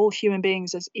treat all human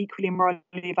beings as equally morally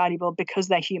valuable because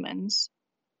they're humans.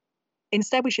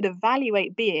 Instead, we should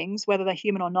evaluate beings, whether they're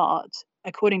human or not,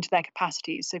 according to their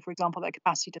capacities. So, for example, their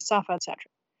capacity to suffer, etc.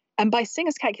 And by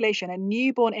Singer's calculation, a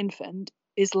newborn infant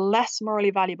is less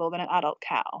morally valuable than an adult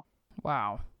cow.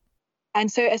 Wow.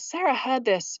 And so as Sarah heard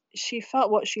this, she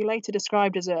felt what she later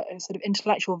described as a sort of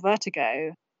intellectual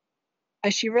vertigo,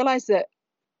 as she realized that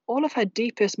all of her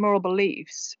deepest moral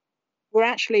beliefs were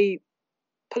actually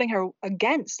pulling her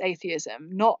against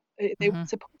atheism, they were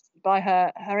supported by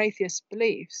her atheist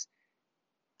beliefs.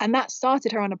 And that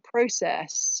started her on a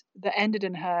process that ended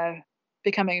in her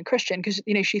becoming a Christian, because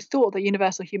she thought that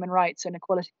universal human rights and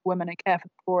equality for women and care for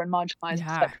the poor and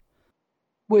marginalized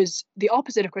was the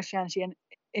opposite of Christianity, and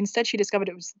instead she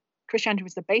discovered Christianity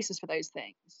was the basis for those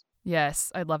things.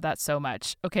 Yes, I love that so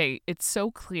much. Okay, it's so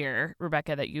clear,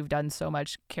 Rebecca, that you've done so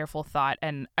much careful thought,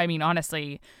 and I mean,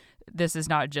 honestly, this is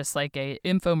not just like a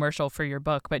infomercial for your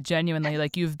book, but genuinely,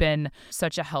 like, you've been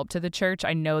such a help to the church.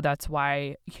 I know that's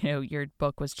why, your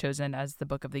book was chosen as the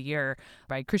book of the year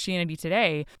by Christianity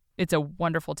Today. It's a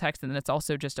wonderful text, and it's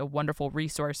also just a wonderful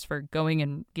resource for going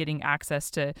and getting access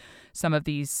to some of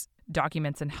these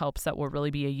documents and helps that will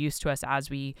really be a use to us as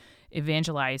we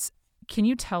evangelize. Can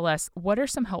you tell us what are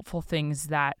some helpful things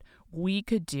that we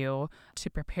could do to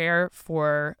prepare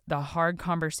for the hard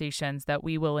conversations that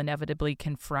we will inevitably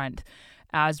confront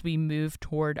as we move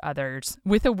toward others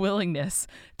with a willingness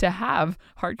to have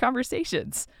hard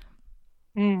conversations?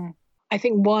 I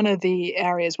think one of the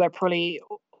areas where probably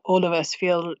all of us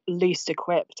feel least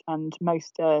equipped and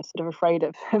most sort of afraid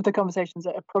of the conversations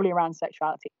are probably around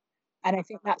sexuality. And I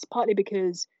think that's partly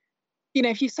because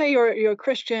if you say you're a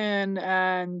Christian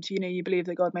and, you believe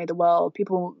that God made the world,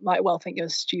 people might well think you're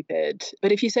stupid.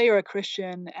 But if you say you're a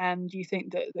Christian and you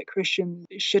think that Christians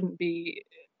shouldn't be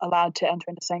allowed to enter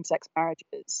into same-sex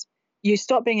marriages, you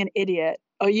stop being an idiot,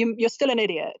 or you're still an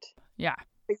idiot. Yeah.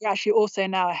 But you're actually also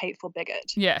now a hateful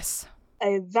bigot. Yes.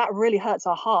 That really hurts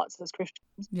our hearts as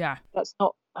Christians. Yeah. That's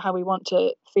not how we want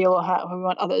to feel or how we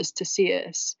want others to see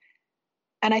us.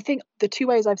 And I think the two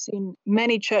ways I've seen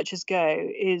many churches go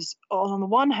is, on the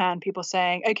one hand, people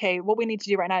saying, okay, what we need to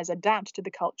do right now is adapt to the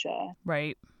culture.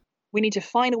 Right. We need to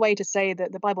find a way to say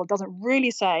that the Bible doesn't really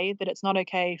say that it's not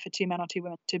okay for two men or two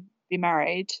women to be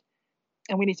married.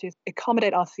 And we need to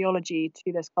accommodate our theology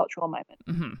to this cultural moment.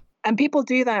 Mm-hmm. And people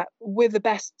do that with the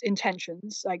best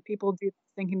intentions. Like, people do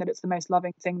thinking that it's the most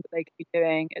loving thing that they could be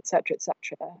doing, et cetera, et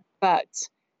cetera. But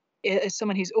as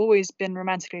someone who's always been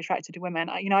romantically attracted to women,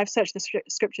 I've searched the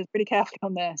scriptures pretty carefully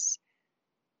on this,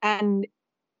 and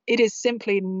it is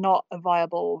simply not a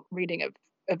viable reading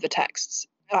of the texts.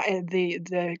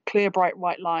 The clear, bright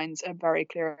white lines are very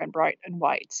clear and bright and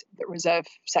white that reserve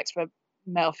sex for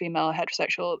male, female,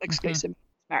 heterosexual, exclusive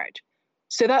marriage.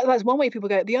 So that's one way people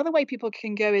go. The other way people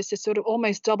can go is to sort of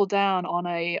almost double down on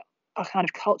a kind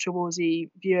of culture warsy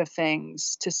view of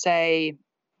things, to say,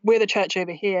 we're the church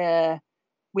over here.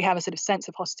 We have a sort of sense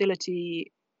of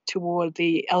hostility toward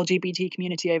the LGBT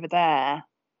community over there.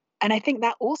 And I think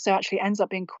that also actually ends up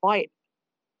being quite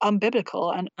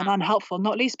unbiblical and unhelpful,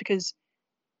 not least because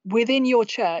within your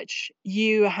church,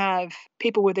 you have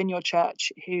people within your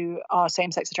church who are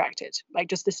same-sex attracted. Like,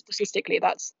 just statistically,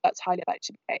 that's highly likely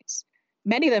to be the case.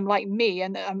 Many of them, like me,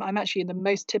 and I'm actually the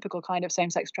most typical kind of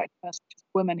same-sex attracted person, which is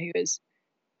a woman who is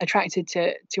attracted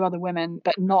to other women,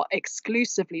 but not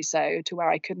exclusively so to where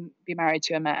I couldn't be married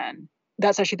to a man.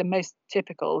 That's actually the most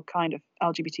typical kind of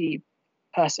LGBT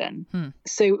person.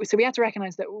 So we have to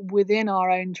recognize that within our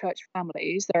own church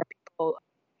families, there are people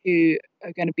who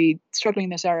are going to be struggling in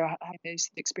this area, having those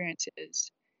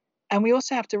experiences. And we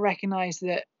also have to recognize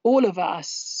that all of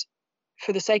us,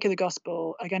 for the sake of the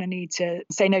gospel, are going to need to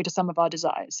say no to some of our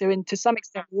desires. So to some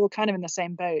extent, we're all kind of in the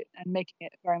same boat and making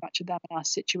it very much a them and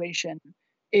us situation.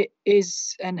 It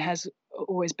is and has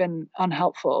always been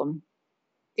unhelpful.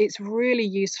 It's really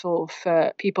useful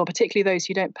for people, particularly those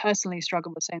who don't personally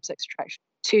struggle with same-sex attraction,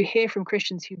 to hear from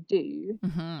Christians who do,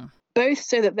 both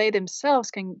so that they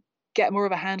themselves can get more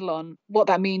of a handle on what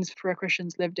that means for a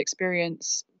Christian's lived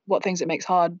experience, what things it makes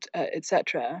hard,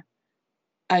 etc.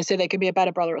 So they can be a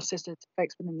better brother or sister to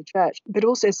folks within the church, but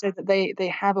also so that they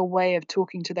have a way of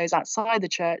talking to those outside the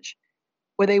church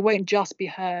where they won't just be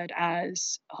heard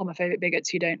as homophobic bigots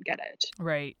who don't get it.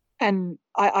 Right. And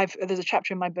there's a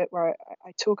chapter in my book where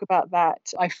I talk about that.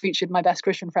 I featured my best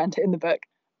Christian friend in the book.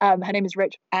 Her name is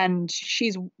Rachel, and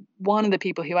she's one of the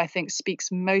people who I think speaks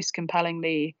most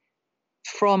compellingly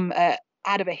from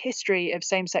out of a history of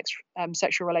same-sex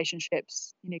sexual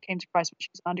relationships. Came to Christ when she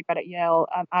was an undergrad at Yale,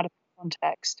 out of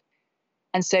context,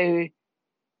 and so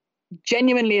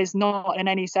genuinely is not in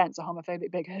any sense a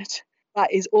homophobic bigot.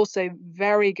 That is also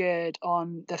very good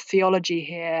on the theology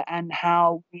here and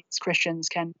how we as Christians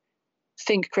can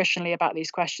think Christianly about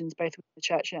these questions, both within the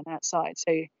church and outside.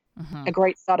 So a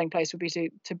great starting place would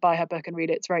be to buy her book and read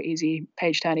it. It's very easy,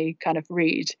 page-turny kind of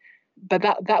read. But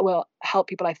that will help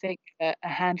people, I think, a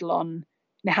handle on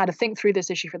how to think through this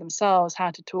issue for themselves,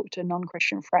 how to talk to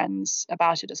non-Christian friends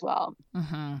about it as well.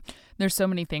 There's so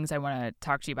many things I want to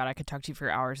talk to you about. I could talk to you for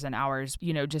hours and hours,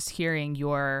 just hearing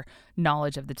your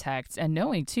knowledge of the text and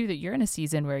knowing, too, that you're in a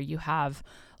season where you have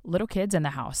little kids in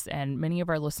the house. And many of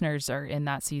our listeners are in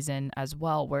that season as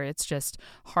well, where it's just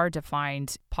hard to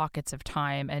find pockets of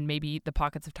time. And maybe the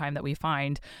pockets of time that we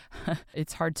find,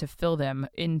 it's hard to fill them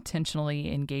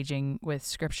intentionally engaging with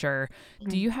Scripture.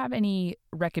 Do you have any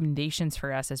recommendations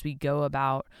for us as we go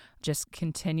about just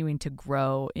continuing to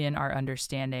grow in our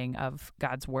understanding of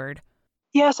God's Word?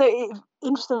 Yeah, so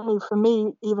interestingly for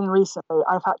me, even recently,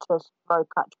 I've had to, at a very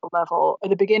practical level, at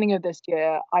the beginning of this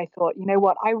year, I thought, you know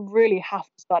what, I really have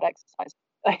to start exercising.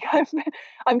 Like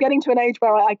I'm getting to an age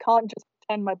where I can't just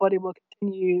pretend my body will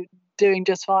continue doing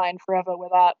just fine forever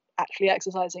without actually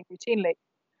exercising routinely.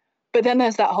 But then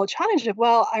there's that whole challenge of,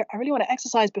 well, I really want to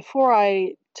exercise before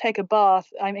I take a bath.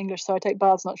 I'm English, so I take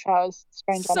baths, not showers.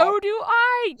 Strange. So do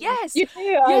I. Yes. You do?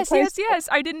 Yes.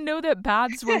 I didn't know that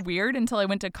baths were weird until I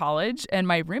went to college. And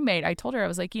my roommate, I told her, I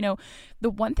was like, the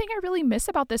one thing I really miss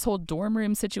about this whole dorm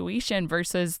room situation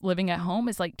versus living at home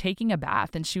is like taking a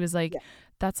bath. And she was like,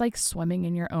 that's like swimming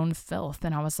in your own filth.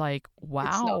 And I was like,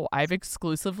 wow, I've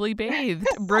exclusively bathed.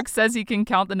 Brooke says he can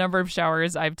count the number of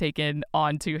showers I've taken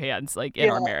on two hands, like in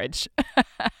our marriage.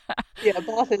 Yeah,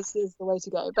 bath is the way to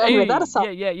go. But anyway, that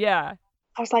aside, yeah.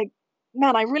 I was like,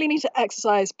 man, I really need to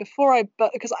exercise before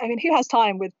because I mean, who has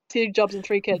time with 2 jobs and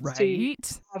 3 kids to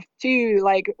have 2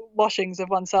 like washings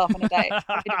of oneself in a day?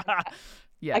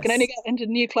 Yes. I can only get into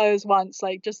new clothes once.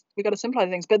 Like, we got to simplify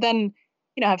things. But then,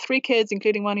 I have 3 kids,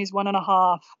 including one who's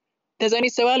 1.5. There's only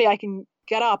so early I can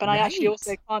get up, and I actually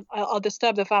also can't. I'll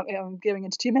disturb the family. I'm going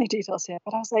into too many details here,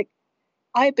 but I was like,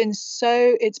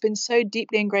 it's been so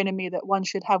deeply ingrained in me that one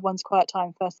should have one's quiet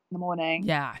time first in the morning.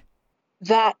 Yeah.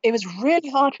 That it was really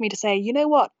hard for me to say, you know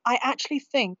what? I actually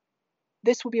think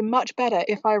this will be much better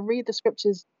if I read the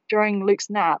scriptures during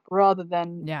Luke's nap rather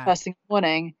than first thing in the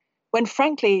morning. When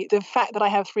frankly, the fact that I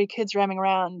have 3 kids roaming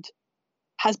around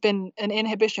has been an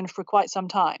inhibition for quite some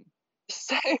time.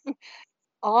 So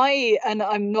and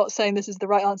I'm not saying this is the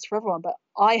right answer for everyone, but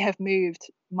I have moved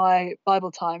my Bible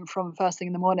time from first thing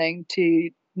in the morning to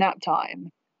nap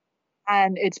time.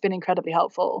 And it's been incredibly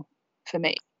helpful for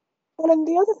me. Well, and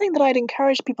the other thing that I'd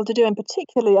encourage people to do, and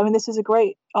particularly, I mean, this is a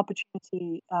great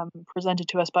opportunity presented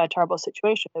to us by a terrible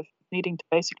situation of needing to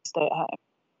basically stay at home.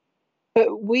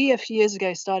 But we, a few years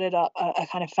ago, started up a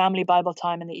kind of family Bible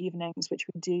time in the evenings, which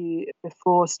we do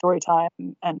before story time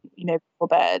and, before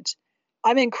bed.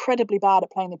 I'm incredibly bad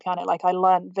at playing the piano. Like, I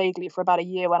learned vaguely for about a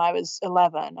year when I was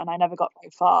 11, and I never got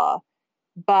very far.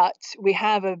 But we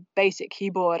have a basic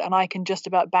keyboard, and I can just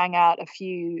about bang out a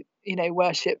few,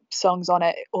 worship songs on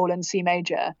it, all in C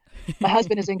major. My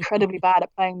husband is incredibly bad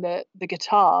at playing the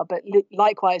guitar, but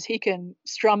likewise, he can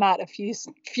strum out a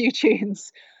few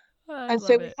tunes. And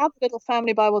so we have a little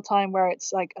family Bible time where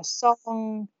it's like a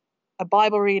song, a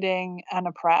Bible reading, and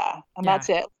a prayer, and that's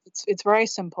it. It's very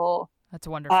simple. That's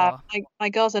wonderful. My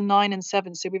girls are 9 and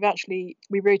 7, so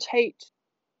we rotate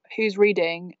who's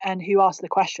reading and who asks the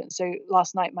question. So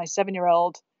last night, my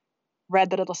 7-year-old read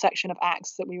the little section of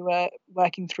Acts that we were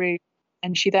working through,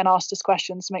 and she then asked us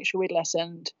questions to make sure we'd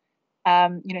listened.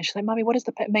 She's like, "Mommy, what is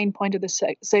the main point of this?"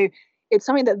 So it's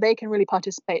something that they can really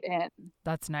participate in.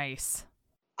 That's nice.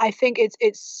 I think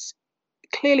it's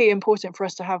clearly important for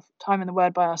us to have time in the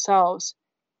Word by ourselves,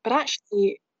 but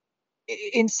actually,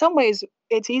 in some ways,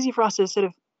 it's easy for us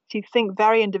to to think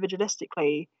very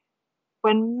individualistically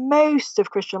when most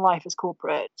of Christian life is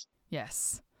corporate.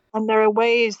 Yes. And there are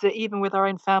ways that even with our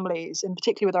own families, and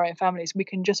particularly with our own families, we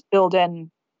can just build in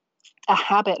a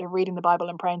habit of reading the Bible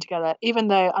and praying together. Even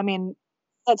though, I mean,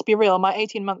 let's be real, my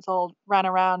 18-month-old ran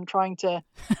around trying to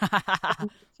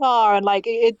guitar, and like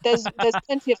there's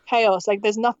plenty of chaos. Like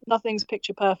there's nothing's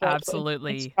picture perfect.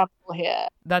 Absolutely. Here.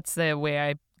 That's the way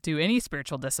I do any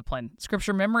spiritual discipline,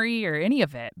 scripture memory or any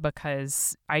of it,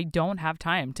 because I don't have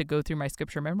time to go through my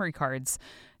scripture memory cards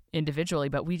individually,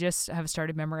 but we just have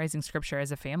started memorizing scripture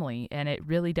as a family, and it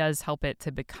really does help it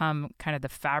to become kind of the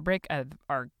fabric of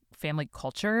our family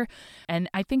culture. And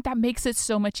I think that makes it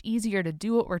so much easier to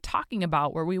do what we're talking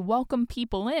about, where we welcome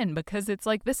people in, because it's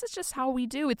like, this is just how we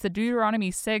do. It's the Deuteronomy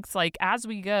 6, like as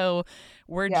we go,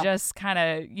 we're just kind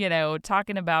of,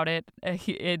 talking about it.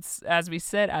 It's as we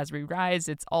sit, as we rise,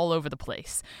 it's all over the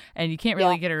place, and you can't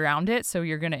really get around it. So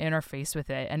you're going to interface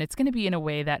with it, and it's going to be in a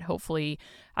way that hopefully,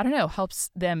 I don't know, helps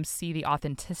them see the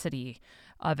authenticity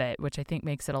of it, which I think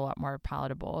makes it a lot more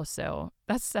palatable. So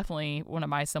that's definitely one of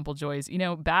my simple joys.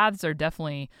 Baths are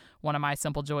definitely one of my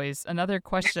simple joys. Another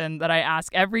question that I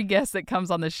ask every guest that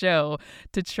comes on the show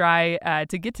to try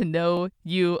to get to know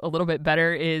you a little bit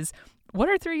better is, what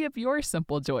are 3 of your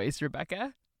simple joys,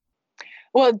 Rebecca?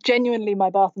 Well, genuinely, my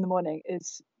bath in the morning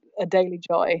is a daily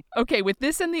joy. Okay, with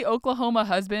this and the Oklahoma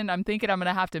husband, I'm thinking I'm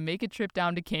going to have to make a trip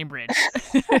down to Cambridge.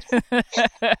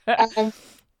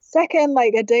 Second,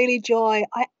 like a daily joy,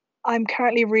 I'm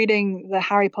currently reading the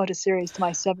Harry Potter series to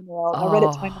my 7-year-old. I read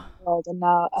it to my 9-year-old, and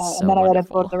now and then I read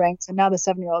Lord of the Rings, and now the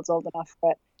 7-year-old's old enough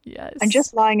for it. Yes. And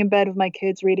just lying in bed with my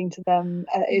kids reading to them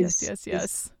is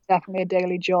definitely a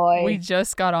daily joy. We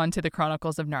just got on to the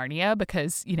Chronicles of Narnia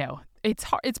because, it's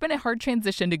hard. It's been a hard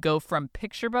transition to go from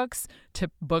picture books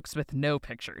to books with no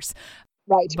pictures.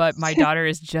 Right. But my daughter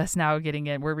is just now getting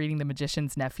in. We're reading The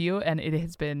Magician's Nephew, and it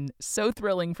has been so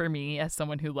thrilling for me as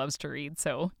someone who loves to read.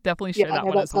 So definitely share that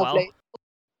one as well. Lovely.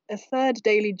 A third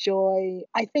daily joy,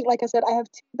 I think, like I said, I have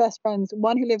 2 best friends,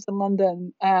 one who lives in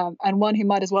London and one who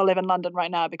might as well live in London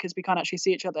right now because we can't actually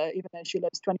see each other, even though she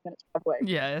lives 20 minutes away.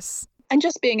 Yes. And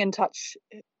just being in touch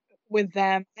with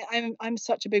them. I'm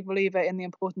such a big believer in the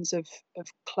importance of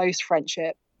close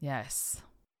friendship. Yes.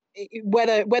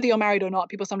 Whether you're married or not,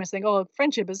 people sometimes think, oh,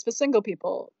 friendship is for single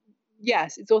people.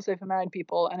 Yes, it's also for married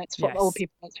people, and it's for old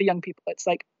people, it's for young people. It's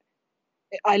like,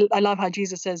 I love how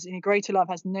Jesus says, greater love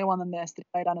has no one than this, that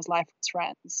lay down his life for his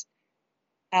friends.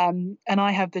 And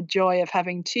I have the joy of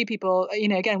having 2 people,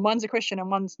 again, one's a Christian and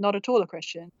one's not at all a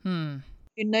Christian, who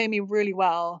know me really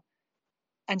well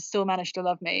and still manage to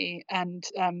love me. And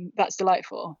that's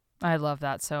delightful. I love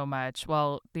that so much.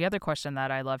 Well, the other question that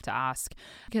I love to ask,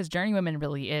 because Journey Women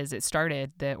really is,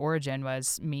 the origin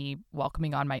was me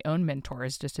welcoming on my own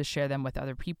mentors just to share them with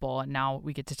other people. And now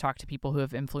we get to talk to people who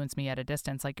have influenced me at a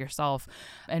distance like yourself.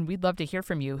 And we'd love to hear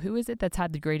from you. Who is it that's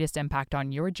had the greatest impact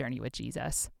on your journey with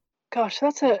Jesus? Gosh,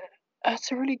 that's a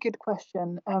really good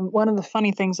question. One of the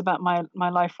funny things about my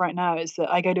life right now is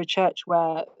that I go to a church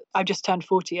where I've just turned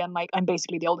 40 and I'm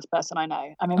basically the oldest person I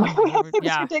know. I mean, we have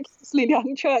this ridiculously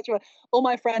young church where all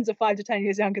my friends are 5 to 10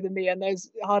 years younger than me, and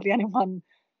there's hardly anyone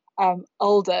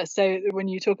older. So when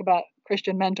you talk about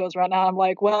Christian mentors right now, I'm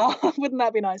like, well, wouldn't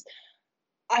that be nice?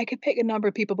 I could pick a number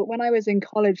of people, but when I was in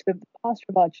college, the pastor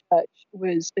of our church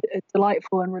was a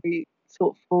delightful and really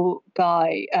thoughtful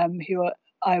guy who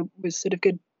I was sort of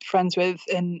good friends with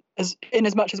in as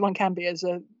much as one can be as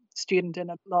a student in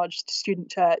a large student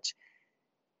church.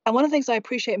 And one of the things I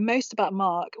appreciate most about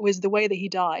Mark was the way that he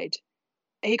died.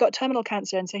 He got terminal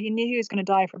cancer, and so he knew he was going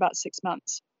to die for about 6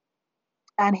 months.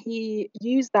 And he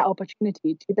used that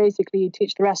opportunity to basically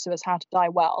teach the rest of us how to die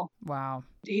well. Wow.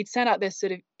 He'd send out this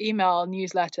sort of email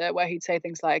newsletter where he'd say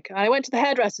things like, I went to the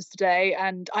hairdresser's today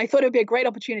and I thought it would be a great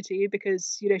opportunity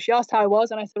because, she asked how I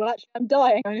was. And I said, well, actually, I'm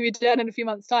dying. I'm going to be dead in a few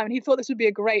months' time. And he thought this would be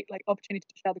a great opportunity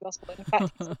to share the gospel. And in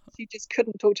fact, he just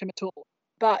couldn't talk to him at all.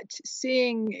 But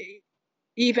seeing,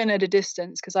 even at a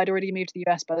distance, because I'd already moved to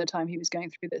the US by the time he was going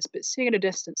through this, but seeing at a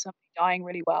distance somebody dying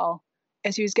really well,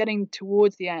 as he was getting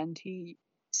towards the end, he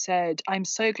said, I'm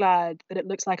so glad that it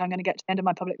looks like I'm going to get to the end of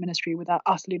my public ministry without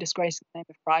utterly disgracing the name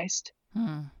of Christ.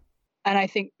 And I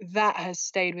think that has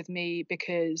stayed with me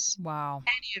because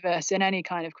any of us in any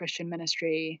kind of Christian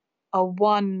ministry are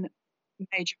one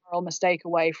major moral mistake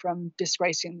away from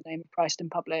disgracing the name of Christ in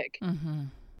public.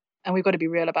 And we've got to be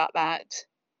real about that.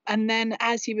 And then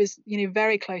as he was,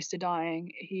 very close to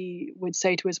dying, he would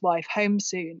say to his wife, home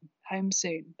soon, home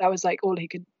soon. That was all he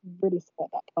could really say at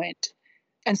that point.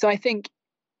 And so I think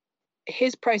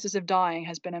his process of dying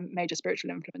has been a major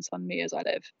spiritual influence on me as I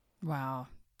live. Wow.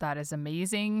 That is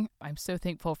amazing. I'm so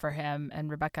thankful for him. And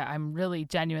Rebecca, I'm really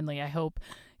genuinely, I hope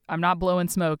I'm not blowing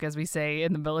smoke, as we say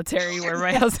in the military, where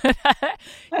my husband,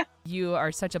 you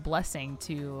are such a blessing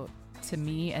to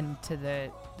me and to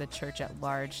the church at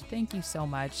large. Thank you so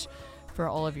much for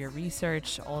all of your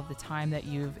research, all of the time that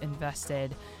you've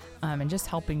invested, and just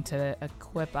helping to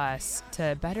equip us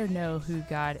to better know who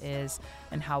God is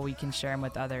and how we can share him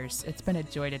with others. It's been a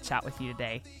joy to chat with you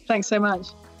today. Thanks so much.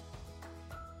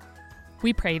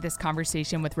 We pray this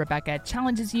conversation with Rebecca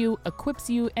challenges you, equips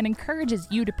you, and encourages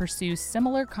you to pursue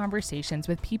similar conversations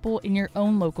with people in your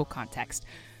own local context.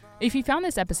 If you found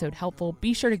this episode helpful,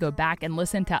 be sure to go back and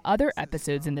listen to other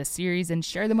episodes in this series and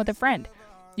share them with a friend.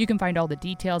 You can find all the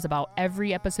details about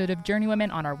every episode of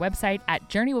Journeywomen on our website at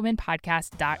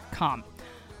journeywomenpodcast.com.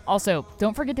 Also,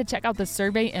 don't forget to check out the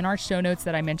survey in our show notes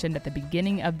that I mentioned at the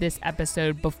beginning of this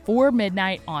episode before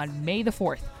midnight on May the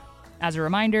 4th. As a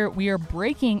reminder, we are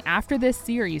breaking after this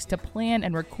series to plan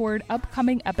and record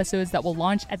upcoming episodes that will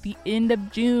launch at the end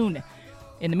of June.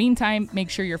 In the meantime, make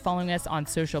sure you're following us on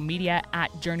social media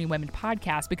at Journeywomen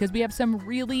Podcast because we have some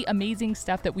really amazing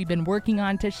stuff that we've been working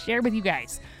on to share with you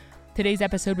guys. Today's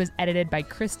episode was edited by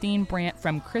Christine Brandt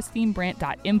from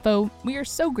christinebrandt.info. We are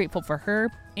so grateful for her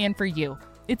and for you.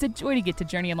 It's a joy to get to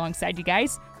journey alongside you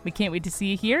guys. We can't wait to see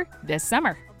you here this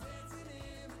summer.